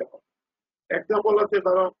জানাইতে হবে। এক্সাম্পল হচ্ছে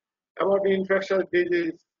ধরো about infectious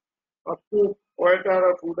disease, cook, waiter,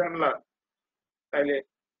 food handler, তাইলে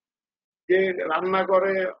যে রান্না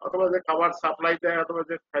করে অথবা যে খাবার সাপ্লাই দেয় অথবা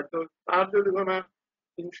যে খাদ্য, তার যদি কোনো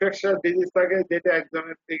ইনফেকশন ডিজিজ থাকে যেটা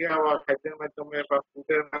একজনের থেকে আবার খাদ্যের মাধ্যমে বা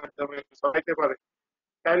ফুডের মাধ্যমে ছড়াইতে পারে,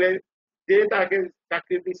 তাহলে যে তাকে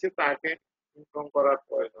চাকরি দিচ্ছে তাকে ইনফর্ম করার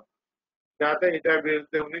প্রয়োজন, যাতে এটার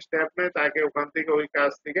বিরুদ্ধে উনি স্টেপ নেয়, তাকে ওখান থেকে ওই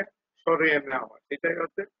কাজ থেকে সরিয়ে নেওয়া হয়। এটাই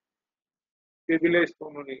হচ্ছে প্রিভিলেজ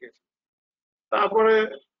কমিউনিকেশন। তারপরে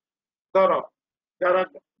ধরো যারা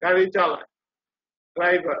গাড়ি চালায়,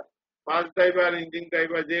 driver, bus driver, engine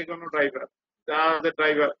driver, যে কোনো ড্রাইভার, জাহাজের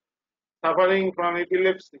driver, suffering from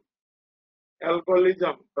epilepsy,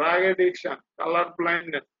 alcoholism, drug addiction, colour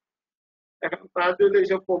blindness, এখন তার যদি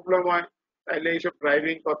এইসব প্রবলেম হয়, তাহলে এইসব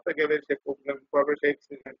ড্রাইভিং করতে গেলে সে প্রবলেম করবে, সে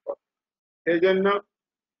অ্যাক্সিডেন্ট করবে। সেই জন্য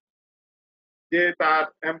যে তার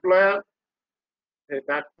এমপ্লয়ার,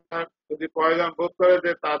 ডাক্তার যদি প্রয়োজন বোধ করে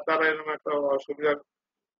যে তার দ্বারা এরকম একটা অসুবিধার,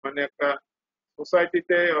 মানে একটা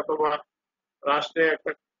সোসাইটিতে অথবা রাষ্ট্রে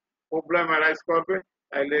একটা প্রবলেম অ্যারাইজ করবে,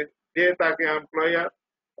 তাইলে যে তাকে এমপ্লয়ার,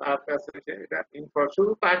 তার কাছে সে এটা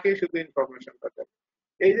শুধু তাকেই শুধু ইনফরমেশনটা দেবে।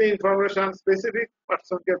 এই যে ইনফরমেশন স্পেসিফিক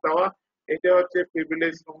পার্সনকে দেওয়া, এটা হচ্ছে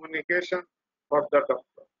privilege communication for the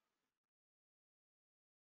doctor.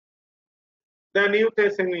 দেন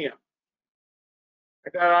ইউথেসেনিয়া,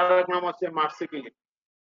 এটা আর এক নাম হচ্ছে মার্সি কিলিং।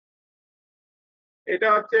 এটা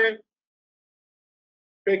হচ্ছে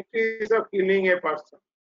practice of killing a person.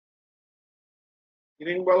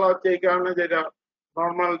 Killing বলা হচ্ছে এই কারণে যেটা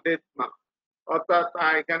নর্মাল ডেথ না, অর্থাৎ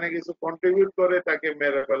এখানে কিছু কন্ট্রিবিউট করে তাকে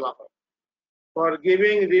মেরে ফেলা হয়। For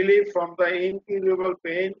giving relief from the incurable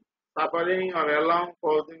pain, suffering, or along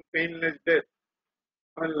causing painless death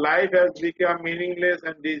when life has become meaningless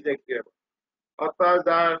and disagreeable. অর্থাৎ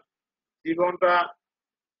যার জীবনটা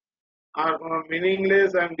আর কোন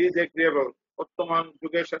মিনিংলেস এন্ড ডিসএগ্রিয়েবল, বর্তমান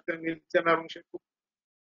যুগের সাথে মিলছে না, এবং সে খুব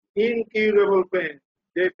ইনকিউরেবল পেন,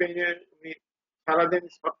 যে পেনে উনি সারাদিন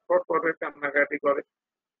ছটফট করে কান্নাকাটি করে,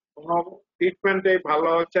 কোনো ট্রিটমেন্টে ভালো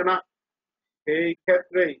হচ্ছে না, সেই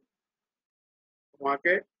ক্ষেত্রেই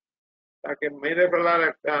তোমাকে তাকে মেরে ফেলার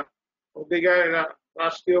একটা অধিকার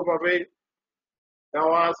রাষ্ট্রীয়ভাবে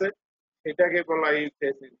দেওয়া আছে, এটাকে বলা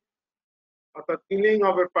ইউথেসিন, অর্থাৎ killing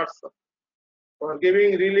of a person for giving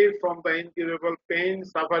relief from the incurable pain,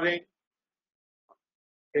 suffering,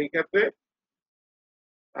 এই ক্ষেত্রে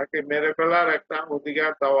তাকে মেরে ফেলার একটা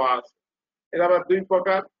অধিকার দেওয়া আছে। এর আবার দুই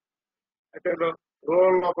প্রকার, একটা হলো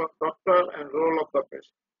role of doctor and role of the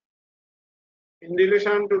patient. In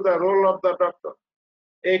relation to the role of the doctor,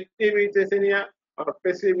 active ইউথেসিনিয়া R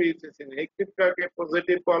passive ইউথেসিনিয়া। অ্যাক্টিভটাকে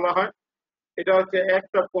positive বলা হয়, এটা হচ্ছে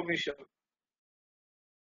অ্যাক্ট অফ কমিশন,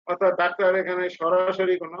 অর্থাৎ ডাক্তার এখানে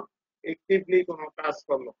সরাসরি কোনো অ্যাক্টিভলি কোনো কাজ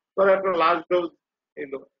করলো, ধর একটা লাস্ট ডোজ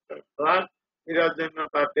এলো ড্রাগ, এটার জন্য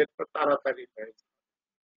তার ডেটটা তাড়াতাড়ি হয়েছে।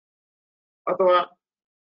 অথবা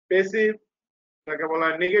প্যাসিভ, যাকে বলা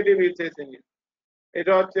হয় নেগেটিভ ইউথেসিনিয়া,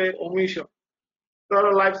 এটা হচ্ছে ওমিশন,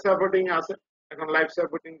 ধরো লাইফ সাপোর্টিং আছে, এখন লাইফ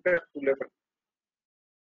সাপোর্টিংটা তুলে ফেলে,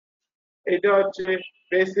 এটা হচ্ছে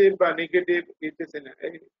প্যাসিভ বা নেগেটিভ ইউথেসিনিয়া।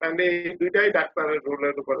 তাহলে এই দুইটাই ডাক্তারের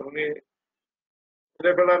রোলের উপর, উনি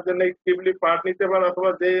মেরে ফেলার জন্য অ্যাক্টিভলি পার্ট নিতে পারে,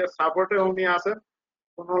 অথবা যে সাপোর্টে উনি আছেন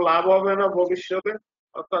কোনো লাভ হবে না ভবিষ্যতে,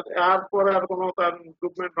 অর্থাৎ এর পরে আর কোনো তার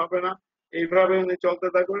ইমপ্রুভমেন্ট হবে না, এইভাবে উনি চলতে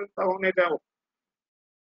থাকবেন, তখন এটা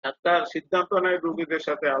ডাক্তার সিদ্ধান্ত নেয় রোগীদের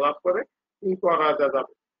সাথে আলাপ করে কি করা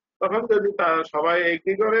যাবে। তখন যদি তারা সবাই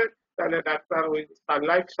এগ্রি করে, তাহলে ডাক্তার ওই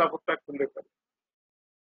লাইফ সাপোর্টটা খুলে ফেলে।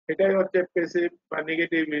 এটাই হচ্ছে প্যাসিভ বা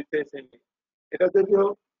নেগেটিভ ইউথেসিনিয়া। এটা যদিও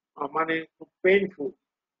মানে খুব পেইনফুল,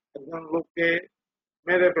 একজন লোককে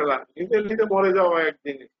মেরে ফেলা, নিজে নিজে মরে যাওয়া এক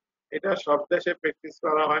জিনিস, এটা সব দেশে প্র্যাকটিস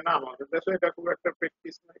করা হয় না, আমাদের দেশে এটা খুব একটা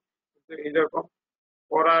প্র্যাকটিস নাই, কিন্তু এরকম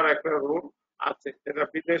করার একটা রুল আছে, যেটা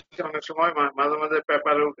বিদেশে অনেক সময় মাঝে মাঝে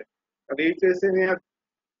পেপারে উঠে। ইউথেসিনিয়া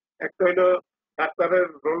একটা হইলো ডাক্তারের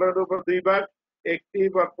রোলের উপর দুই ভাগ, অ্যাক্টিভ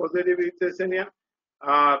আর পজিটিভ ইউথেসিনিয়া,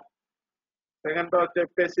 আর সেকেন্ডটা হচ্ছে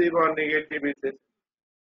প্যাসিভ আর নেগেটিভ ইউথেসিনিয়া।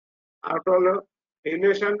 আর হলো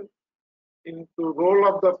relation into role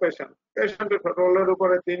of the patient, পেশেন্টের রোলের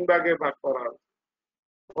উপরে তিন ভাগে ভাগ করা হয়: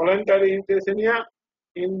 ভলেন্টারি ইউথেসিনিয়া,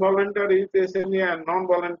 ইনভলেন্টারি ইউথেসিনিয়া, নন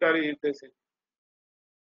ভলেন্টারি ইউথেসিনিয়া।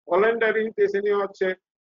 ভলেন্টারি ইউথেসিনিয়া হচ্ছে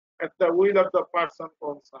at the will of the person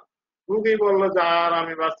concerned, রুগী বললো যে আর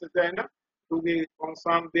আমি বাঁচতে চাই না, রুগী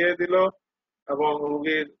কনসার্ন দিয়ে দিল, এবং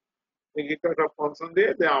রুগীর লিখিত একটা কনসার্ন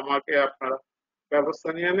দিয়ে যে আমাকে আপনারা ব্যবস্থা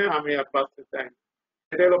নিয়ে নেন, আমি আর বাঁচতে চাই না,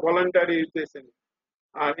 এটা হলো ভলেন্টারি ইউথেসিনিয়া।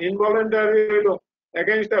 আর ইনভলেন্টারি হলো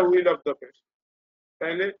against the will of the patient,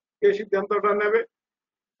 তাইলে কে সিদ্ধান্তটা নেবে,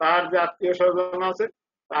 তার যে আত্মীয় স্বজন আছে,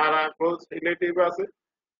 তারা ক্লোজ রিলেটিভ আছে,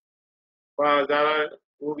 বা যারা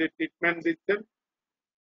রোগীর ট্রিটমেন্ট দিচ্ছেন,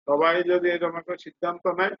 সবাই যদি এরকম একটা সিদ্ধান্ত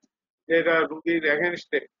নেয় যে এটা রুগীর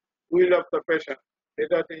এগেনস্টে উইল অফ দ্য পেশেন্ট,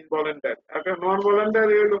 এটা হচ্ছে ইনভলেন্টারি। একটা নন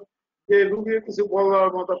ভলেন্টারি হলো যে রুগীর কিছু বলার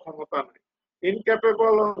মতো ক্ষমতা নেই,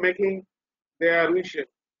 incapable of making there wishes,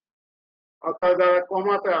 অর্থাৎ যারা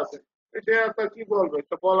কমাতে আছে এটা তো কি বলবে,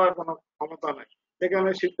 তো বলার কোনো ক্ষমতা নাই, এখানে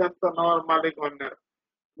সিদ্ধান্ত নেওয়ার মালিক অন্যের।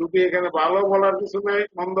 রুগী এখানে ভালো বলার কিছু নাই,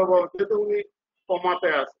 মন্দ বলতে তো উনি কমাতে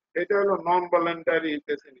আছে, এটা হলো নন ভলেন্টারি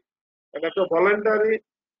ইউথেসিনি। এটা তো ভলেন্টারি,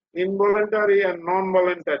 ইনভলেন্টারি আর নন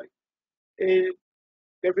ভলেন্টারি, এই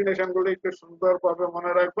ডেফিনেশন গুলো একটু সুন্দরভাবে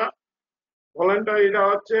মনে রাখবা। ভলেন্টারিটা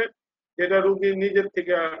হচ্ছে যেটা রুগী নিজের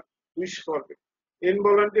থেকে উইশ করবে,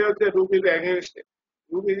 ইনভলেন্টারি হচ্ছে রুগীর এগেনস্টে,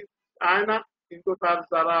 রুগী চায় না কিন্তু তার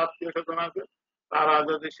যারা আত্মীয় স্বজন আছে তারা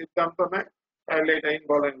যদি সিদ্ধান্ত নেয় তাহলে এটা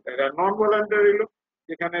ইনভলেন্টারি। আর নন ভলেন্টারি হলো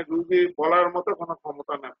যেখানে রুগী বলার মতো কোনো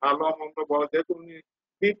ক্ষমতা নেই, ভালো মন্দ বলা, যেহেতু উনি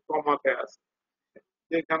পিক কমাতে আছে,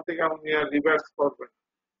 যেখান থেকে উনি আর রিভার্স করবেন,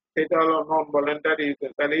 সেটা হলো নন ভলেন্টারি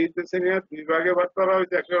ইউথেস। তাহলে ইউথেসিনে দুই ভাগে ভাগ করা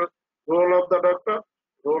হয়েছে, একটা role of the doctor,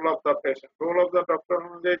 role of the patient. Role of the doctor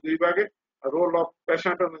অনুযায়ী দুই ভাগে, আর রোল অফ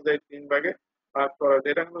পেশেন্ট অনুযায়ী তিন ভাগে ভাগ করা হয়েছে।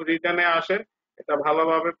 এটা কিন্তু রিটার্নে আসে, এটা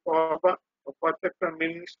ভালোভাবে পড়বা ও প্রত্যেকটা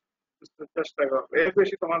মিনিংস বুঝতে চেষ্টা করবে, এর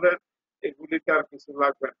বেশি তোমাদের এগুলিতে আর কিছু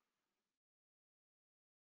লাগবে না।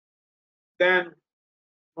 দেন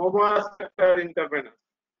নোভাস ফ্যাক্টর ইন্টারভেনেন্স,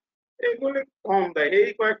 এগুলি কম দেয়, এই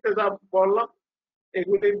কয়েকটা যা বললাম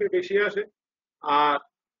এগুলি একটু বেশি আসে। আর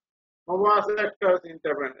নোভাস ফ্যাক্টর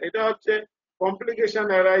ইন্টারভেনেন্স এটা হচ্ছে complication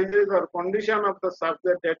arises or condition of the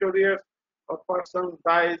subject deteriorates or person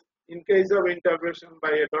dies in case of intervention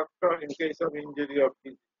by a doctor in case of injury of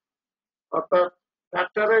disease। অর্থাৎ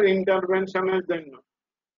ডাক্তারের ইন্টারভেনশনের জন্য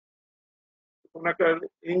কোন একটা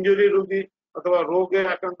ইনজুরি রোগী অথবা রোগে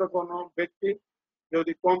আক্রান্ত কোনো ব্যক্তি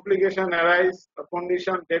যদি কমপ্লিকেশন অ্যারাইজ বা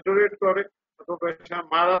কন্ডিশন ডেটোরেট করে অথবা পেশেন্ট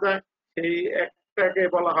মারা যায়, সেই একটাকে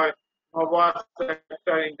বলা হয় নোভাস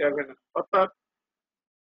ফ্যাক্টর ইন্টারভেনেন্স। অর্থাৎ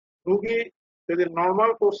রোগী যদি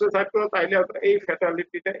নর্মাল কোর্সে থাকতো তাইলে এই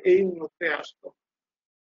ফ্যাটালিটিটা এই মুহূর্তে আসতো,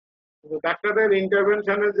 কিন্তু ডাক্তারের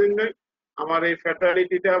ইন্টারভেনশনের জন্য আমার এই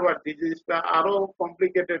ফ্যাটালিটিটা বা ডিজিজটা আরো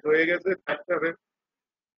কমপ্লিকেটেড হয়ে গেছে ডাক্তারের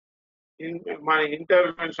মানে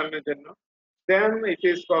ইন্টারভেনশনের জন্য, দেন it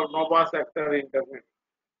is call Nova's factor intervention.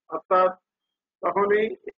 অর্থাৎ তখনই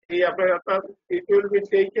এই অর্থাৎ it will be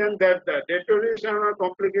taken that the deterioration or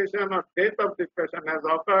complication or death of the patient has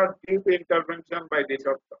occurred due to intervention by the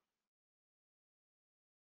doctor।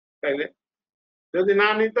 তাইলে যদি না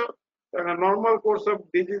নিত তাহলে নর্মাল কোর্স অফ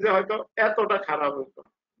ডিজিজে হয়তো এতটা খারাপ হতো,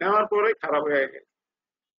 নেওয়ার পরে খারাপ হয়ে গেছে,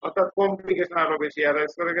 অর্থাৎ কমপ্লিকেশন আরো বেশি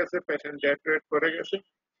অ্যারাইজ করে গেছে, পেশেন্ট ডেথ করে গেছে,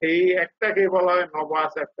 এই একটাকে বলা হয়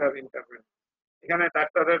নোভাস ফ্যাক্টর ইন্টারভেনশন। এখানে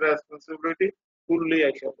ডাক্তারের রেসপন্সিবিলিটি ফুললি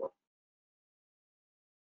এসে পড়ে।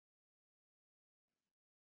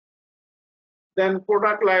 দেন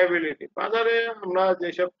প্রোডাক্ট লায়াবিলিটি, বাজারে আমরা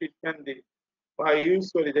যেসব ট্রিটমেন্ট দিই বা ইউজ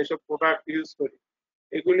করি, যেসব প্রোডাক্ট ইউজ করি,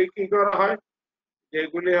 এগুলি কি করা হয়,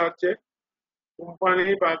 যেগুলি হচ্ছে কোম্পানি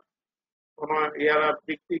বা কোন ইয়ারা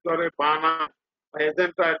বিক্রি করে বানায় বা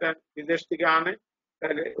এজেন্টরা এটা বিদেশ থেকে আনে,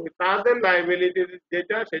 তাহলে তাদের লাইবিলিটি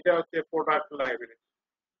যেটা সেটা হচ্ছে product liability.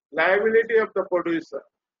 Liability of the producer,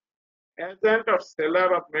 agent or seller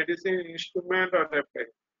of medicine, instrument or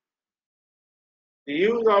device, the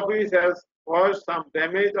use of which has caused some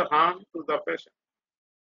damage or harm to the patient,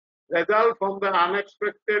 result from the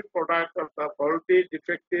unexpected product of the faulty,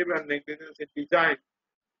 defective and negligent design।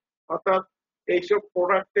 অর্থাৎ এইসব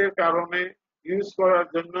প্রোডাক্টের কারণে use করার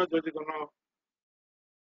জন্য যদি কোনো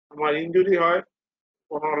আমার injury হয়,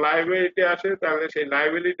 কোনো লাইবিলিটি আসে, তাহলে সেই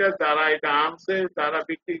লাইবিলিটি যারা এটা আনছে, যারা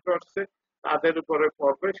বিক্রি করছে তাদের উপরে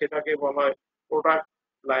পড়বে, সেটাকে বলা হয় প্রোডাক্ট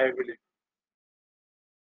লাইবিলিটি।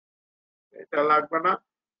 এটা লাগবে না।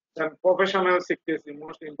 প্রফেশনাল সিক্রেসি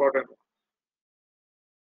মোস্ট ইম্পর্টেন্ট,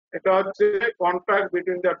 এটা হচ্ছে contract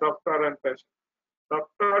between the doctor and patient.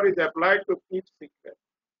 Doctor is applied to keep secret,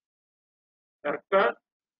 একটা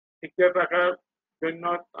সিক্রেট রাখার জন্য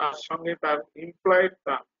তার সঙ্গে তার ইমপ্লয়েড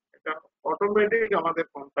টার্ম, এটা অটোমেটিক আমাদের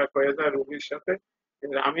কন্ট্যাক্ট হয়ে যায় রোগীর সাথে,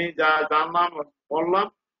 আমি যা জানলাম বললাম,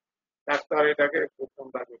 ডাক্তার এটাকে গোপন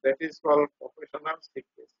রাখবে, that is call professional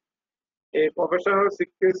secrecy. এই প্রফেশনাল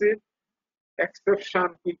সিক্রেসির এক্সেপশন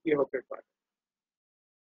কি কি হতে পারে,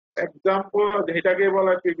 এক্সাম্পল যেটাকে বলা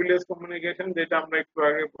হয় প্রিভিলেজ কমিউনিকেশন, যেটা আমরা একটু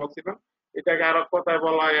আগে বলছিলাম, এটাকে আরো কথায়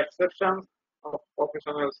বলা হয় exception of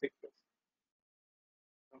professional secrecy.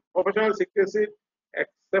 Professional সিক্রেসির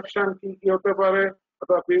exception কি কি হতে পারে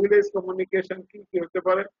অথবা প্রিভিলেজ কমিউনিকেশন কি কি হতে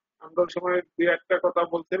পারে, আমরা সময় দুই একটা কথা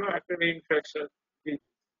বলছিলাম, একটা ইনফেকশন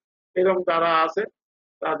এরকম যারা আছে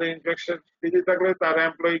তাদের ইনফেকশন ডিজিজ থাকলে তার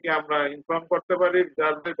এমপ্লয়িকে আমরা ইনফর্ম করতে পারি,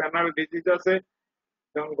 যাদের ব্যানাল ডিজিজ আছে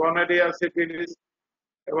যেমন গনোরিয়া, সিফিলিস,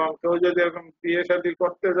 এবং কেউ যদি এরকম বিয়ে শাদী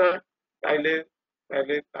করতে যায় তাইলে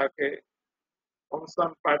তাইলে তাকে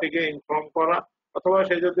কনসার্ন পার্টিকে ইনফর্ম করা, অথবা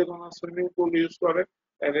সে যদি কোনো সুইমিং পুল ইউজ করে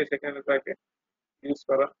তাহলে সেখানে তাকে ইউজ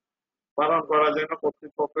করা বারণ করার জন্য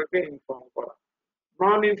কর্তৃপক্ষকে ইনফর্ম করা।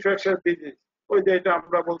 নন ইনফেকশাস ডিজিজ, ওই যে এটা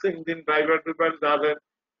আমরা বলছি ইঞ্জিন ড্রাইভার যাদের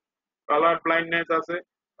কালার ব্লাইন্ডনেস আছে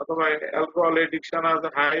অথবা অ্যালকোহল এডিকশন আছে,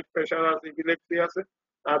 হাই প্রেশার আছে, ইপিলেপসি আছে,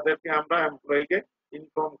 তাদেরকে আমরা এমপ্লয়িকে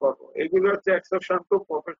ইনফর্ম করবো। এগুলো হচ্ছে এক্সেপশন টু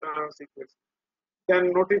প্রফেশনাল সিকনেস। দেন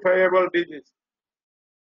নোটিফাইয়েবল ডিজিজ,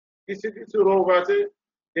 কিছু কিছু রোগ আছে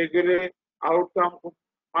যেগুলি আউটকাম খুব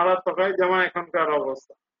মারাত্মক হয়, যেমন এখনকার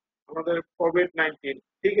অবস্থা আমাদের কোভিড-19,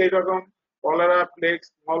 ঠিক এইরকম কলেরা, প্লেগ,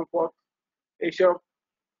 স্মল পক্স, এইসব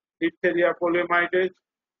ডিপথেরিয়া, পোলিওমাইটিস,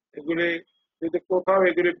 এগুলি যদি কোথাও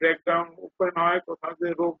এগুলি ব্রেকডাউন ওপেন হয়, কোথাও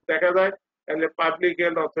যদি রোগ দেখা যায়, তাহলে পাবলিক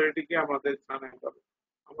হেলথ অথরিটিকে আমাদের জানাতে হবে।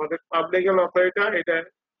 আমাদের পাবলিক হেলথ অথরিটি এটা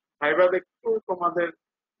ভাইবার একটু তোমাদের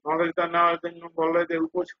নলেজটা নেওয়ার জন্য বলে যে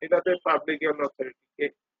উপজেলাতে public health authority,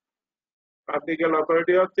 public health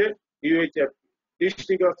authority হচ্ছে ইউএইচএফ,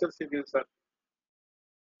 ডিস্ট্রিক্ট হচ্ছে সিভিল সার্ভিস,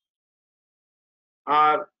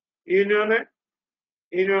 আর ইউনিয়নে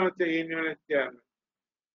ইউনিয়ন হচ্ছে ইউনিয়নের চেয়ারম্যান,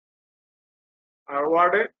 আর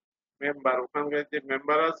ওয়ার্ডে মেম্বার, ওখানকার যে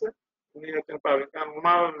মেম্বার আছে উনি হচ্ছেন পাবলিক, কারণ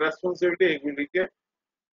ওনার রেসপন্সিবিলিটি এগুলিকে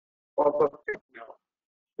পদক্ষেপ নেওয়া।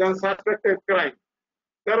 দেন সাসপেক্টেড ক্রাইম,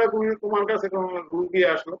 তারা তুমি তোমার কাছে কোনো রুগী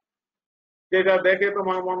আসলো যেটা দেখে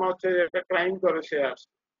তোমার মনে হচ্ছে একটা ক্রাইম করে সে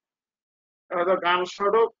আসলো, হয়তো গান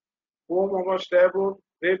সড়ক, বোম অথবা স্ট্যাবুন,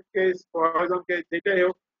 রেপ কেস, পয়জন কেস, যেটাই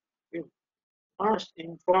হোক, you must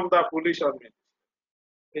inform the police or ministry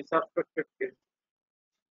a suspected case.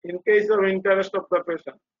 In case of interest of the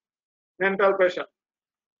patient, mental patient,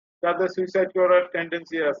 যাদের সুইসাইড করার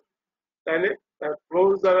টেন্ডেন্সি আছে, তাহলে তার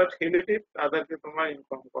ক্লোজ যারা রিলেটিভ তাদেরকে তোমার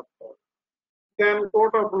ইনফর্ম করতে হবে। দেন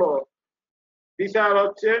কোর্ট অফ ল, বিচার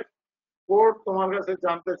হচ্ছে কোর্ট তোমার কাছে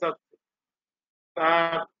জানতে চাচ্ছে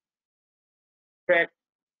তার ফ্যাক্ট,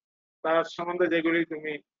 তার সম্বন্ধে যেগুলি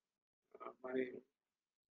তুমি মানে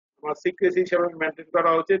আমার সিক্রেসি হিসেবে মেনটেন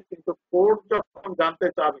করা উচিত, কিন্তু কোর্ট যখন জানতে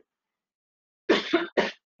চাবে,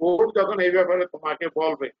 কোর্ট যখন এই ব্যাপারে তোমাকে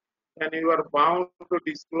বলবে, then you are bound to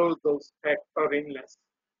disclose those facts or illness.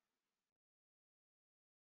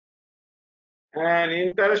 And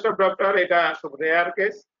interest of doctor, এটা খুব রেয়ার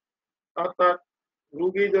কেস, অর্থাৎ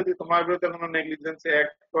রুগী যদি তোমার বিরুদ্ধে কোনো নেগলিজেন্সি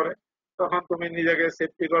অ্যাক্ট করে, তখন তুমি নিজেকে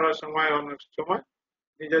সেফটি করার সময় অনেক সময়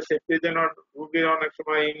নিজের সেফটির জন্য রুগীর অনেক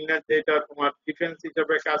সময় ইলনেস যেটা তোমার ডিফেন্স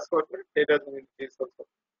হিসেবে কাজ করবে সেটা তুমি ডিসকাস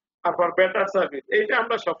করবে। আর ফর বেটার সার্ভিস, এইটা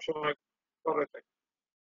আমরা সবসময় করে থাকি।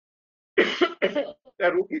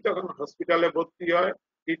 রুগী যখন হসপিটালে ভর্তি হয়,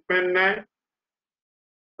 ট্রিটমেন্ট নেয়,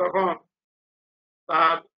 তখন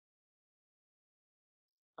তার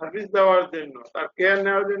সার্ভিস দেওয়ার জন্য, তার কেয়ার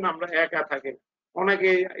নেওয়ার জন্য আমরা একা থাকি,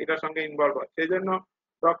 অনেকেই এটার সঙ্গে ইনভলভ হয়। সেই জন্য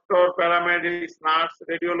ডক্টর, প্যারামেডিক্স, নার্স,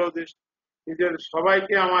 রেডিওলজিস্ট, নিজের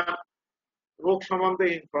সবাইকে আমার রোগ সম্বন্ধে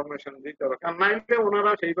ইনফরমেশন দিতে হবে, কারণ নাইলে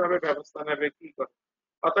ওনারা সেইভাবে ব্যবস্থা নেবে কি করে,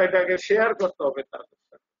 অর্থাৎ এটাকে শেয়ার করতে হবে তাদের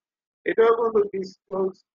সাথে। এটাও কিন্তু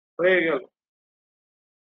ডিসক্লোজ হয়ে গেল,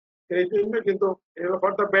 সেই জন্য কিন্তু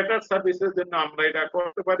ফর দ্য বেটার সার্ভিসের জন্য আমরা এটা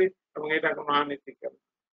করতে পারি, এবং এটা কোনো আনইথিক্যাল।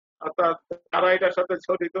 অর্থাৎ তারা এটার সাথে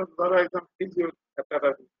জড়িত, ধরো একজন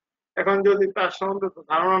ফিজিওথেরাপি, এখন যদি তার সম্বন্ধে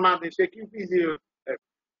ধারণা না দিই, সে কি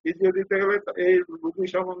ফিজিও দিতে গেলে এই রুগী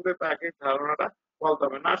সম্বন্ধে তাকে ধারণাটা বলতে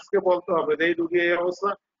হবে, নার্সকে বলতে হবে যে এই রুগী এই অবস্থা,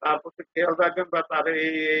 তার প্রতি খেয়াল রাখবেন বা তার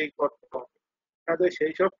এই করতে হবে। কাজে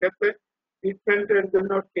সেই সব ক্ষেত্রে ট্রিটমেন্টের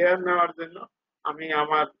জন্য, কেয়ার নেওয়ার জন্য আমি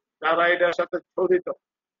আমার যারা এটার সাথে জড়িত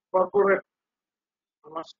কর্পোরেট,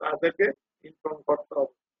 আমার তাদেরকে ইনফর্ম করতে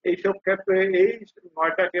হবে। এইসব ক্ষেত্রে এই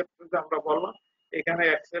 9টা ক্ষেত্রে যে আমরা বললাম, এখানে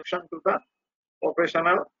exception to the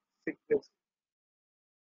professional sickness.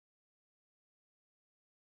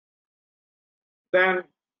 Then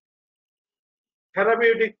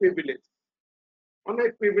therapeutic privilege, অনেক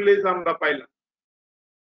প্রিভিলেজ আমরা পাইলাম।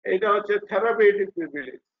 এটা হচ্ছে থেরাপিউটিক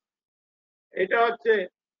প্রিভিলেজ। এটা হচ্ছে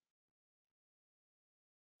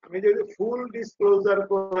আমি যদি ফুল ডিসক্লোজার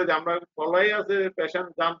করে, আমরা বলাই আছে পেশেন্ট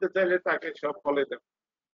জানতে চাইলে তাকে সব বলে দেব,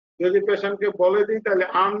 যদি পেশেন্টকে বলে দিই তাহলে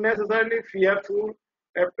unnecessarily fearful,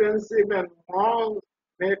 অ্যাপ্রেহেন্সিভ and small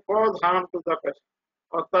may cause harm to the patient,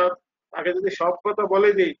 অর্থাৎ তাকে যদি সব কথা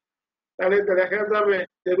বলে দিই তাহলে দেখা যাবে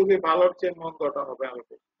যে রুগী ভালোর চেয়ে মন্দটা হবে আরো।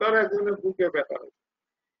 ধর একজনের বুকে ব্যথা হয়েছে,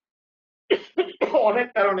 অনেক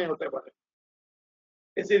কারণে হতে পারে,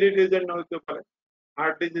 অ্যাসিডিটির জন্য হতে পারে,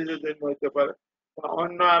 হার্ট ডিজিজের জন্য হতে পারে,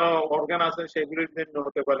 অন্য আরো অর্গান আছে সেগুলির জন্য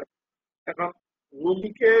হতে পারে। এখন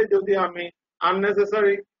রুগীকে যদি আমি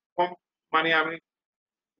আননেসেসারি মানে আমি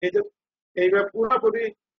নিজে এইভাবে পুরোপুরি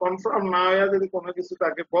কনফার্ম না হয়ে যদি কোনো কিছু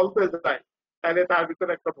তাকে বলতে যাই, তাহলে তার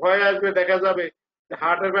ভিতরে একটা ভয় আসবে, দেখা যাবে যে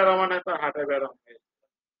হার্টের ব্যারাম মানে তার হার্টের ব্যারাম হয়েছে।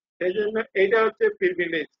 সেই জন্য এইটা হচ্ছে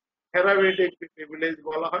প্রিভিলেজ, থেরাপিউটিক প্রিভিলেজ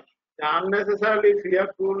বলা হয়। Unnecessarily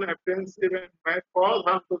fearful, apprehensive, and may cause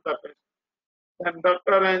harm to the patient. Then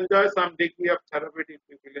doctor enjoy some degree of therapeutic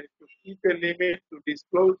privilege to keep a limit to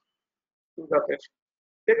disclose to the patient.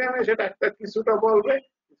 সেখানে সে ডাক্তার কিছুটা বলবে,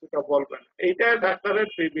 কিছুটা বলবে না, এইটা ডাক্তারের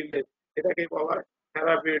প্রিভিলেজ। এটাকে বলা হয়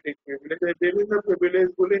থেরাপিউটিক প্রিভিলেজ। এই বিভিন্ন প্রিভিলেজ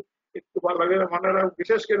গুলি একটু ভালো করে মনে রাখবেন,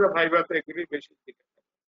 বিশেষ করে ভাইভাতে এগুলি বেশি শিখে।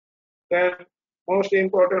 Then most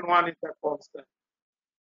important one is the consent.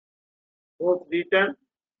 Both written,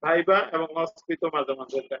 viva এবং অস্কৃত মাঝে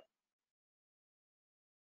মাঝে দেয়।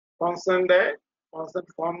 কনসেন্ট দেয়, কনসেন্ট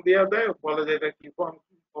ফর্ম দিয়ে দেয়, বলে যে এটা কি ফর্ম,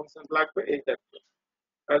 কনসেন্ট লাগবে এই থাকবে।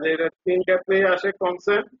 কাজে এটা তিন ক্ষেত্রেই আসে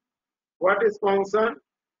consent. What is consent?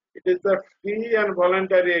 It is the free and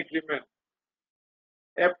voluntary agreement,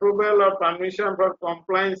 approval or permission for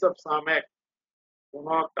compliance of some act, কোন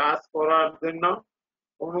কাজ করার জন্য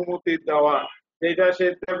অনুমতি দেওয়া, যেটা সে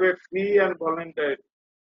দেবে ফ্রি অ্যান্ড ভলেন্টারি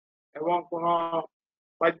এবং কোন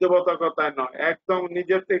বাধ্যবাধকতায় নয়, একদম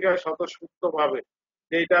নিজের থেকে স্বতঃস্ফূর্ত ভাবে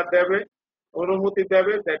যেটা দেবে, অনুমতি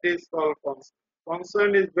দেবে, that is called consent.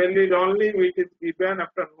 Consent is valid only which is given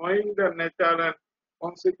after knowing the nature and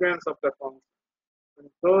consequence of the consent.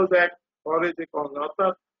 Those act for the consent,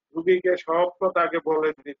 অর্থাৎ রুগীকে সব কথা আগে বলে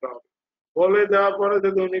দিতে হবে। বলে দেওয়ার পরে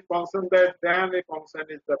যদি উনি কনসেন্ট দেয়, দেন এই কনসেন্ট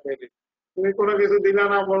ইজ দ্য ভ্যালিড। তুমি কোনো কিছু দিলে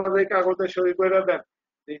না, বলে যে কাগজে সই করে দেন,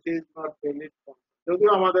 this is not valid consent.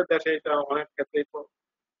 যদিও আমাদের দেশে এটা অনেক ক্ষেত্রেই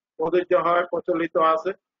প্রযোজ্য হয়, প্রচলিত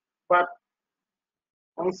আছে, বাট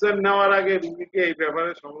কনসেন্ট নেওয়ার আগে রুগীকে এই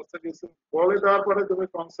ব্যাপারে সমস্ত কিছু বলে দেওয়ার পরে তুমি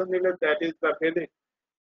কনসেন্ট নিলে, দ্যাট ইজ দ্য ভ্যালিড।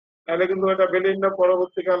 তাহলে কিন্তু এটা ভ্যালিড না,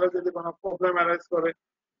 পরবর্তীকালে যদি কোনো প্রবলেম অ্যারাইজ করে,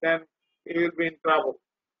 দেন you will be in trouble.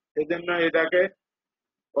 এই জন্য এটাকে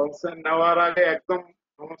কনসেন্ট নেওয়ার আগে একদম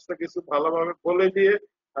সমস্ত কিছু ভালোভাবে বলে দিয়ে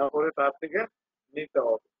তারপরে তার থেকে নিতে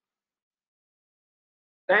হবে।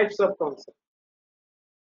 টাইপস অফ কনসেন্ট,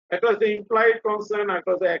 একটা হচ্ছে ইমপ্লাইড কনসেন্ট,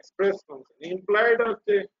 একটা হচ্ছে এক্সপ্রেস কনসেন্ট। ইমপ্লাইড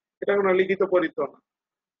হচ্ছে এটা কোনো লিখিত পরিত না,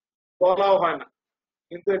 বলাও হয় না,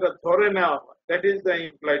 কিন্তু এটা ধরে নেওয়া হয়, that is the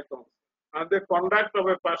implied consent. And the conduct of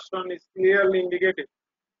a person is clearly indicated,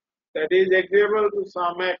 that is agreeable to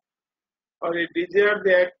some act or he desired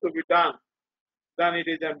the act to be done, then it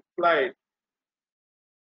is implied.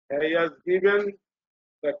 He has given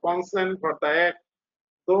the consent for the act,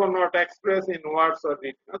 though not expressed in words or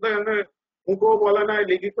written. মুখও বলে না,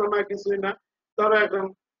 লিখিত না, কিছুই না। ধরো একজন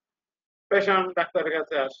patient ডাক্তারের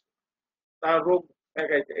কাছে আসে তার রোগ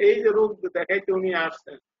দেখাইতে, এই যে রোগ দেখাইতে উনি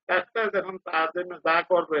আসছেন, ডাক্তার যখন তার জন্য যা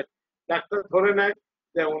করবে, ডাক্তার ধরে নেয়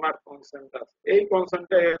যে ওনার কনসেন্ট আছে। এই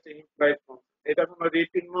কনসেন্টটাই হচ্ছে ইমপ্লাইড কনসেন্ট। এটা কোনো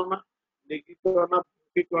রিটিন না, লিখিত না,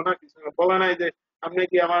 লিখিত না, কিছু না, বলে নাই যে আপনি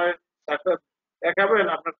কি আমার ডাক্তার দেখাবেন,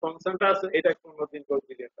 আপনার কনসেন্ট আছে, এটা কোনোদিন করে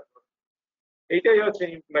জিজ্ঞাসা করে। এইটাই হচ্ছে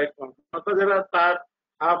ইমপ্লাইড কনসেন্ট, অর্থাৎ যারা তার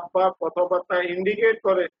হাব বা কথাবার্তা ইন্ডিকেট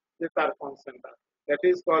করে যে তার কনসেন্ট আছে, that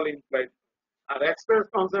is call implied. R express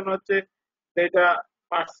consent হচ্ছে যেটা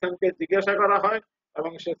পার্সনকে জিজ্ঞাসা করা হয়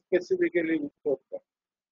এবং সে স্পেসিফিক্যালি উত্তর দেয়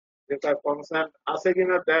যে তার কনসেন্ট আছে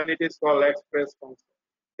কিনা, দেন it is call express consent.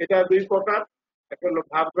 এটা দুই প্রকার, একটা হলো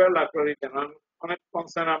ভার্বাল, একটা রিটেন। অনেক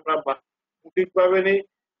কনসেন্ট আমরা মৌখিক ভাবে নেই,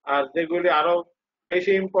 আর যেগুলি আরো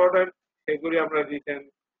বেশি ইম্পর্টেন্ট সেগুলি আমরা রিটেন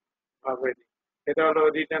ভাবে নিই। এটা হলো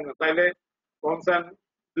রিটেন। তাইলে কনসেন্ট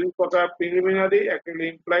দুই প্রকার, প্রিলিমিনারি, একটা হলো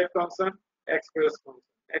implied consent, express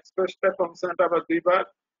consent. এক্সপ্রেসটা consent আবার দুই ভাগ,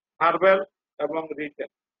 ভার্বাল এবং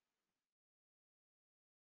written.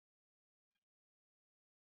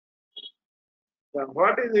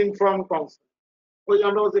 What is inform consent? ওই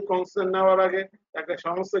আমরা বলছি কনসেন্ট নেওয়ার আগে তাকে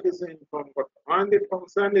সমস্ত কিছু ইনফর্ম করতে। When the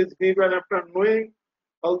consent is given after knowing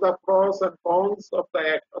all the pros and cons of the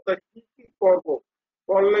act, অর্থাৎ কি কি করব,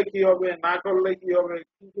 করলে কি হবে, না করলে কি হবে,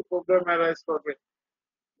 কি কি প্রবলেম অ্যারাইজ করবে,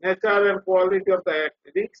 nature and quality of the act,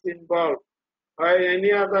 risks involved, হয়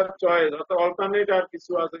এনি আদার চয়েস, অর্থাৎ অল্টারনেট আর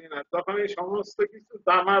কিছু আছে কিনা, তখন এই সমস্ত কিছু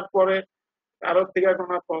জানার পরে কারোর থেকে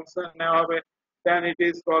কোনো কনসেন্ট নেওয়া হবে, দেন it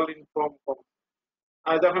is called inform consent.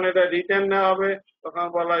 আর যখন এটা রিটেন নেওয়া হবে তখন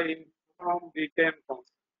বলা হয় ইনফর্ম রিটেন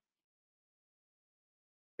কনসেন্ট।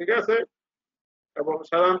 ঠিক আছে? এবং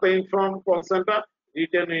সাধারণত ইনফর্ম কনসেন্টটা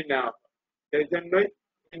রিটেনই নেওয়া হয়, সেই জন্যই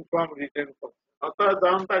ইনফর্ম রিটেন কনসেন্ট। অর্থাৎ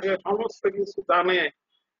যখন তাকে সমস্ত কিছু জানে,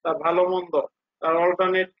 তার ভালো মন্দ, তার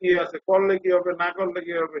অল্টারনেট কি আছে, করলে কি হবে, না করলে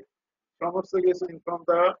কি হবে, সমস্ত কিছু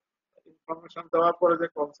ইনফরমেশন দেওয়ার পরে যে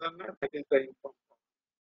কনসেন্ট নেয়, that is the inform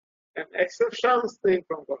consent. Exceptions to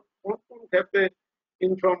inform consent, কোন কোন ক্ষেত্রে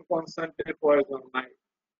ইনফর্ম কনসেন্টের প্রয়োজন নাই,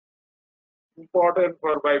 ইম্পর্টেন্ট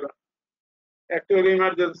ফর ভাইবা। একটা হলো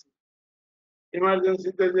ইমার্জেন্সি।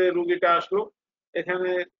 ইমার্জেন্সিতে যে রুগীটা আসলো,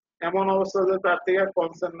 এখানে এমন অবস্থা যে তার থেকে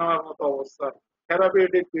কনসেন্ট নেওয়ার মতো অবস্থা।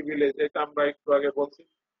 থেরাপিউটিক প্রিভিলেজ, এটা আমরা একটু আগে বলছি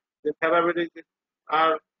যে থেরাপিউটিক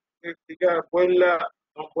আর থেকে বইলা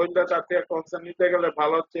বইলা তার থেকে কনসেন্ট নিতে গেলে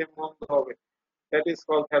ভালো হচ্ছে মন্দ হবে। That is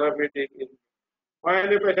call therapeutic.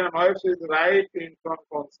 When a patient waives his right to inform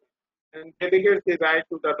consent and delegates the right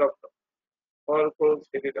to the doctor or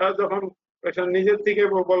proceed, আর যখন পেশেন্ট নিজের থেকে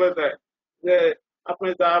বলে দেয় যে আপনি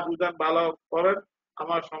যা বুঝেন ভালো করেন,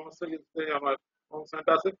 আমার সমস্ত কিছুতে আমার কনসেন্ট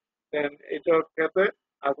আছে, দেন এটার ক্ষেত্রে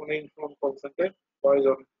আর কোনো ইনফর্ম কনসেন্টের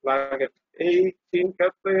প্রয়োজন লাগে না। এই তিন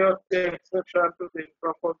ক্ষেত্রে হচ্ছে exception to the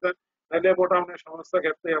inform consent. তাহলে মোটামুটি সমস্ত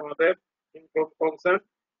ক্ষেত্রে আমাদের ইনফর্ম কনসেন্ট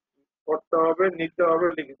করতে হবে, নিতে হবে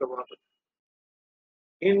লিখিতভাবে।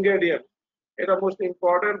 ingredient, এটা most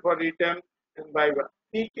important for written and viva.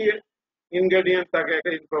 কি কি ingredient থাকে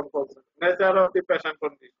একটা inform consent? Nature of the patient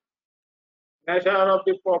condition, nature of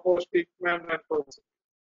the propose treatment and consent,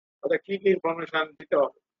 অর্থাৎ কি কি ইনফরমেশন দিতে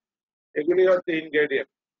হবে, এগুলি হচ্ছে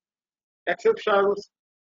ingredient. Exceptions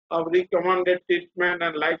of recommended treatment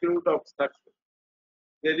and likelihood of success,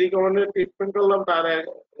 যে রিকমেন্ডেড ট্রিটমেন্ট করলাম তার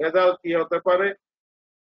রেজাল্ট কি হতে পারে,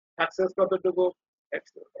 সাকসেস কতটুকু,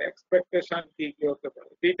 এক্সপেকটেশন কি কি হতে পারে,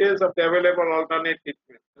 details of available alternate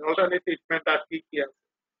treatment আর কি কি আছে,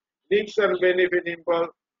 risk and benefit involve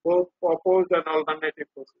both proposed and alternative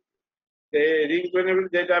procedure. যে রিস্ক বেনিফিট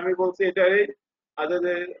যেটা আমি বলছি এটাই, আর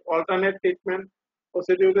যে অল্টারনেট ট্রিটমেন্ট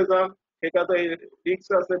প্রসিডিউরে যান সেটাতে রিস্ক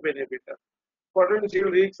আছে, বেনিফিট আছে। Potential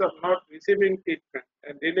risks of not receiving treatment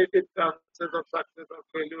and related chances of success or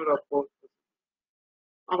failure of both.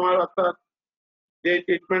 আমার অর্থাৎ যে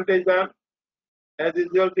ট্রিটমেন্টে যান, অ্যাজ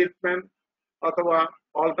ইউজুয়াল ট্রিটমেন্ট অথবা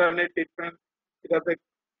অল্টারনেট ট্রিটমেন্ট, এটাতে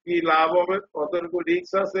কি লাভ হবে, কতটুকু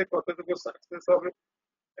রিস্ক আছে, কতটুকু সাকসেস হবে,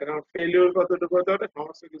 এবং ফেলিউর কতটুকু হতে হবে,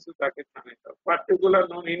 সমস্ত কিছু তাকে জানাইতে হবে। Particular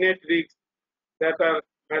non innate risk that R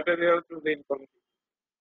material to the income.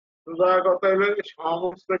 সোজা কথা হলো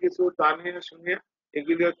সমস্ত কিছু জানিয়ে শুনিয়ে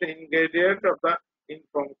এগুলি হচ্ছে ingredient of the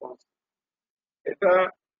inform consent. এটা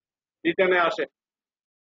রিটার্নে আসে।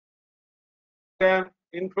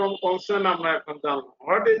 ইনফর্ম কনসেন্ট আমরা এখন জানলাম।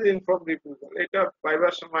 What is inform refusal? এটা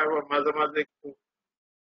পাইবার সময় আবার মাঝে মাঝে একটু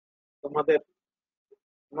তোমাদের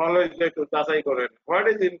নলেজ একটু যাচাই করেন। What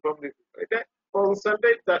is inform refusal? এটা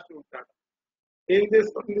কনসেন্টের জাস্ট উল্টা। In this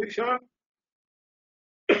condition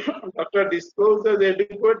doctor discloses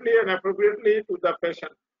adequately and appropriately to the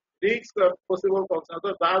patient risks of possible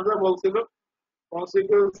consequences. যা যা বলছিল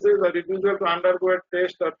consequences or refusal to undergo a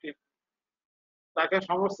test or treatment, তাকে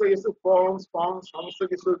সমস্ত কিছু ফর্মস সমস্ত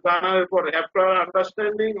কিছু জানার পর, after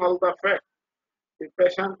understanding all the facts, the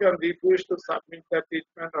patient can refuse to submit the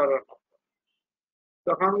treatment or not.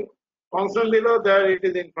 তখন কনসেন্ট দিল, there it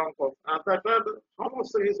is informed consent। আর তারপর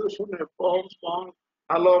সমস্ত কিছু শুনে ফর্মস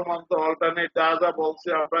ভালো মন্দ অল্টারনেট যা যা বলছে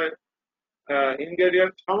আমরা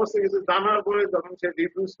ইনগ্রেডিয়েন্ট সমস্ত কিছু জানার পরে যখন সে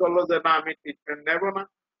রিফিউজ করলো যে না আমি ট্রিটমেন্ট নেব না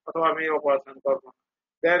অথবা আমি অপারেশন করবো না,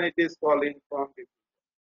 দেন it is call inform refusal.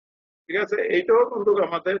 ঠিক আছে, এইটাও কিন্তু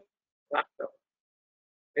আমাদের রাখতে হবে,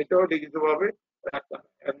 এটাও লিখিতভাবে রাখতে হবে।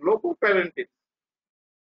 লোকো প্যারেন্টিং,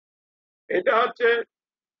 এটা হচ্ছে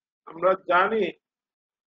আমরা জানি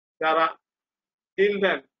যারা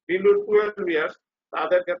চিলড্রেন বিলো 12 ইয়ার্স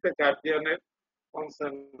তাদের ক্ষেত্রে গার্জিয়ানের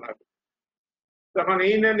কনসেন্ট লাগে। যখন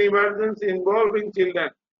in an emergency involving children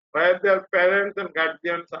where their parents and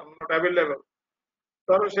guardians are not available,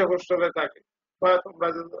 তখন সে হোস্টেলে থাকে। বা তোমরা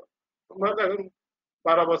এখন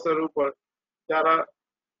 12 বছরের উপর যারা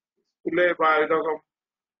স্কুলে বা এরকম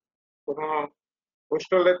কোন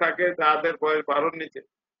হোস্টেলে থাকে যাদের বয়স 12-র নিচে,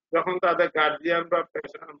 যখন তাদের গার্জিয়ান বা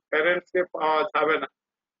প্যারেন্টস কে পাওয়া যাবে না,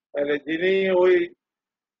 তাহলে যিনি ওই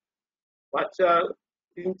বাচ্চার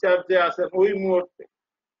ইনচার্জে আছেন ওই মুহূর্তে,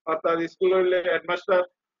 অর্থাৎ স্কুল হইলে হেডমাস্টার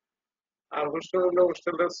আর হোস্টেল হইলে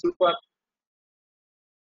হোস্টেলের super,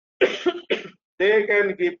 they can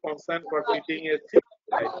give consent for treating a sick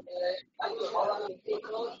child.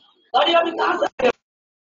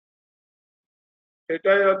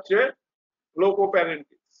 সেটাই হচ্ছে লোকো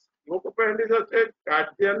প্যারেন্টিস। লোকো প্যারেন্টিস হচ্ছে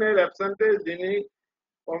গার্জিয়ানের অ্যাবসেন্টে যিনি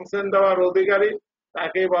কনসেন্ট দেওয়ার অধিকারী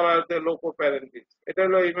তাকেই বলা হচ্ছে লোকো প্যারেন্টিস। এটা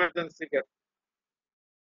হলো ইমার্জেন্সি কেস,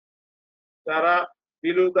 যারা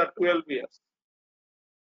below the 12 years.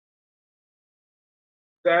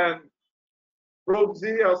 Then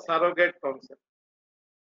proxy or surrogate consent,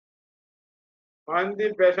 when the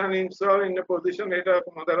patient himself in a position, এটা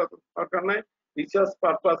তোমাদের দরকার নাই, রিসার্চ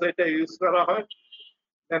পারপাস এটা ইউজ করা হয়।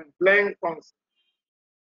 দেন ব্ল্যাঙ্ক কনসেন্ট,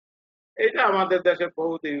 এটা আমাদের দেশে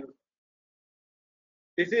বহুত use.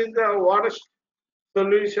 This is the worst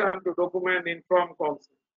solution to document inform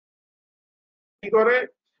consent. কি করে,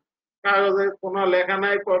 কাগজে কোনো লেখা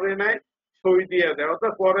নাই, পরে নাই, সই দিয়ে দেয়,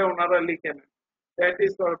 অর্থাৎ পরে ওনারা লিখে নেয়। That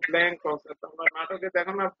is for blank concept. আমরা নাটকে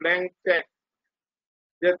দেখো না ব্ল্যাঙ্ক চেক,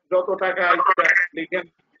 যে যত টাকা ইচ্ছা লিখেন,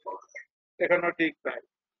 এখানে ঠিক তাই।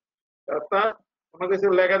 অর্থাৎ কোনো কিছু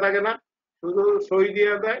লেখা থাকে না, শুধু সই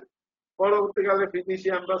দিয়ে দেয়। পরবর্তীকালে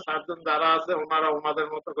ফিজিশিয়ান বা সার্জন যারা আছে ওনারা ওনাদের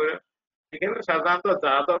মতো করে এখানে সাধারণত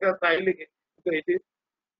যা দরকার তাই লিখে, কিন্তু এটি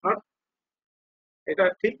not, এটা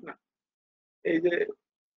ঠিক না। এই যে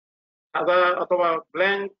সাদা অথবা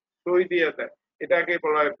ব্ল্যাঙ্ক সই দিয়ে দেয়, এটাকে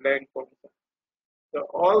বলা হয় ব্ল্যাঙ্ক কনসেপ্ট। তো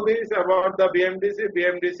all this about the BMDC.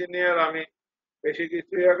 BMDC নিয়ে আর আমি বেশি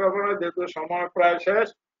কিছু ইয়ে করবো না, যেহেতু সময় প্রায় শেষ।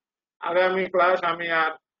 আগামী ক্লাস আমি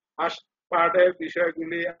আর ফার্স্ট পার্টের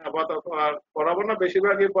বিষয়গুলি আপাতত আর পড়াবো না,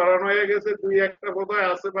 বেশিরভাগই পড়ানো হয়ে গেছে, দুই একটা বোধহয়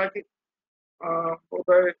আছে বাকি।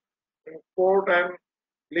 বোধহয় কোর্ট অ্যান্ড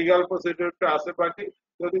লিগাল প্রসিডিউরটা আছে বাকি।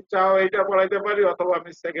 যদি চাও এইটা পড়াইতে পারি, অথবা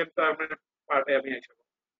আমি সেকেন্ড টার্মের পার্টে আমি এসে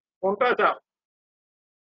পড়বো। কোনটা চাও?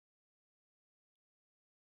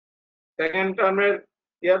 সেকেন্ড টার্মের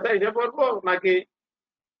ইয়াতে এসে পড়বো, নাকি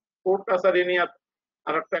কোর্ট কাছারি নিয়ে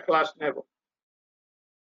আর একটা ক্লাস নেব?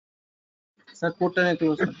 স্যার কোডটা নিয়ে একটু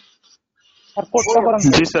স্যার। স্যার কোডটা করেন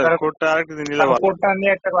জি স্যার, কোডটা আরেকদিন নিলে ভালো। কোডটা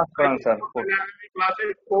নিয়ে একটা ক্লাস করেন স্যার। আমি ক্লাসে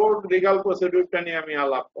কোর্ট লিগাল প্রসিডিউরটা নিয়ে আমি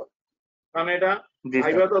আলাপ করব, কারণ এটা জি স্যার।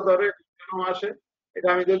 ভাইবা তো ধরে কেন আসে। এটা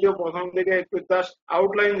আমি যদিও প্রথম দিকে একটু জাস্ট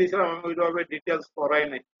আউটলাইন দিয়েছিলাম, আমি ওইভাবে ডিটেলস করাই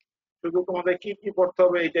নাই, শুধু তোমাদের কি কি পড়তে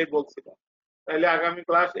হবে এটাই বলছিলাম। তাইলে আগামী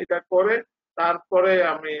ক্লাস এটা করে তারপরে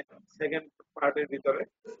আমি সেকেন্ড পার্টের ভিতরে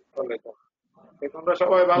চলে যাব। তোমরা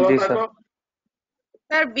সবাই ভালো জি থাকো।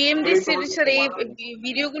 স্যার বিএমডিসির স্যার এই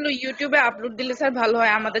ভিডিওগুলো ইউটিউবে আপলোড দিলে স্যার ভালো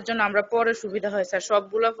হয় আমাদের জন্য, আমরা পরে সুবিধা হয় স্যার,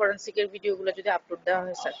 সবগুলো ফরেনসিকের ভিডিওগুলো যদি আপলোড দেওয়া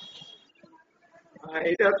হয় স্যার।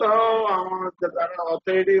 এটা তো আমার যারা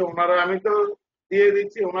অথরিটি ওনারা, আমি তো দিয়ে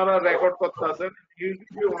দিচ্ছি, ওনারা রেকর্ড করতে আছেন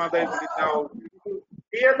ইউটিউবে, ওনাদের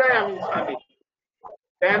দিয়ে দেয়, আমি জানি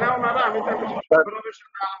দেয় না ওনারা, আমি তো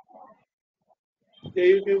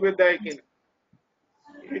ইউটিউবে দেয় কিনা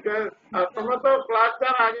এটা। আর তোমরা তো ক্লাস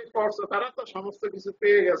যারা আগে করছো তারা তো সমস্ত কিছু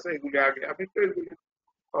পেয়ে গেছে এগুলি আগে, আমি তো এগুলি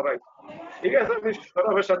করাই। ঠিক আছে, আমি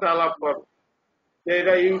সৌরভের সাথে আলাপ করবো যে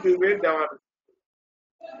এটা ইউটিউবে দেওয়ার।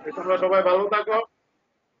 তোমরা সবাই ভালো থাকো।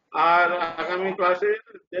 আর আগামী ক্লাসে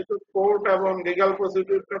যেহেতু কোর্ট এবং লিগাল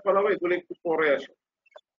প্রসিডিউরটা করাবো, এগুলো একটু পরে আসো,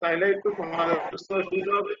 তাইলে একটু তোমাদের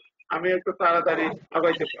সুবিধা হবে, আমি একটু তাড়াতাড়ি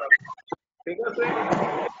আগাইতে পারবো। ঠিক আছে,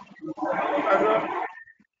 ভালো থাকো,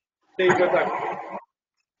 ঠিক আছে।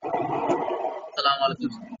 আসসালামু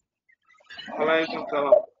আলাইকুম। ওয়ালাইকুম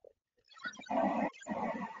সালাম।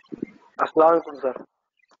 আসসালামু আলাইকুম স্যার।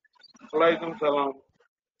 ওয়ালাইকুম সালাম।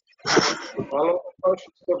 ভালো থাকো,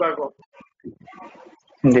 সুস্থ থাকো।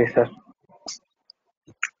 জি স্যার।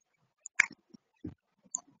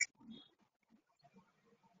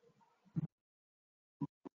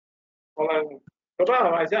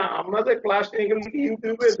 আচ্ছা, আমরা যে ক্লাস নিয়ে গেলে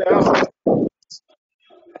ইউটিউবে দেওয়া হয়,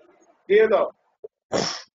 দিয়ে দাও।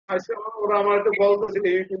 আচ্ছা, ওরা আমার একটু বলতেছিল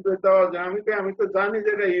ইউটিউবে দেওয়া যায়, আমি তো জানি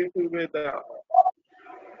যে এটা ইউটিউবে দেওয়া হয়।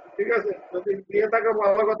 ঠিক আছে, যদি দিয়ে থাকো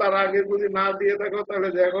ভালো কথা, তার আগে যদি না দিয়ে থাকো তাহলে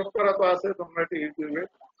রেকর্ড করা তো আছে, তোমরা একটু ইউটিউবে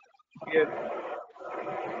দিয়ে দাও।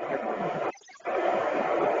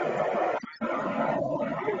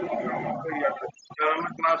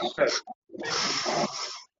 আমার ক্লাস শেষ।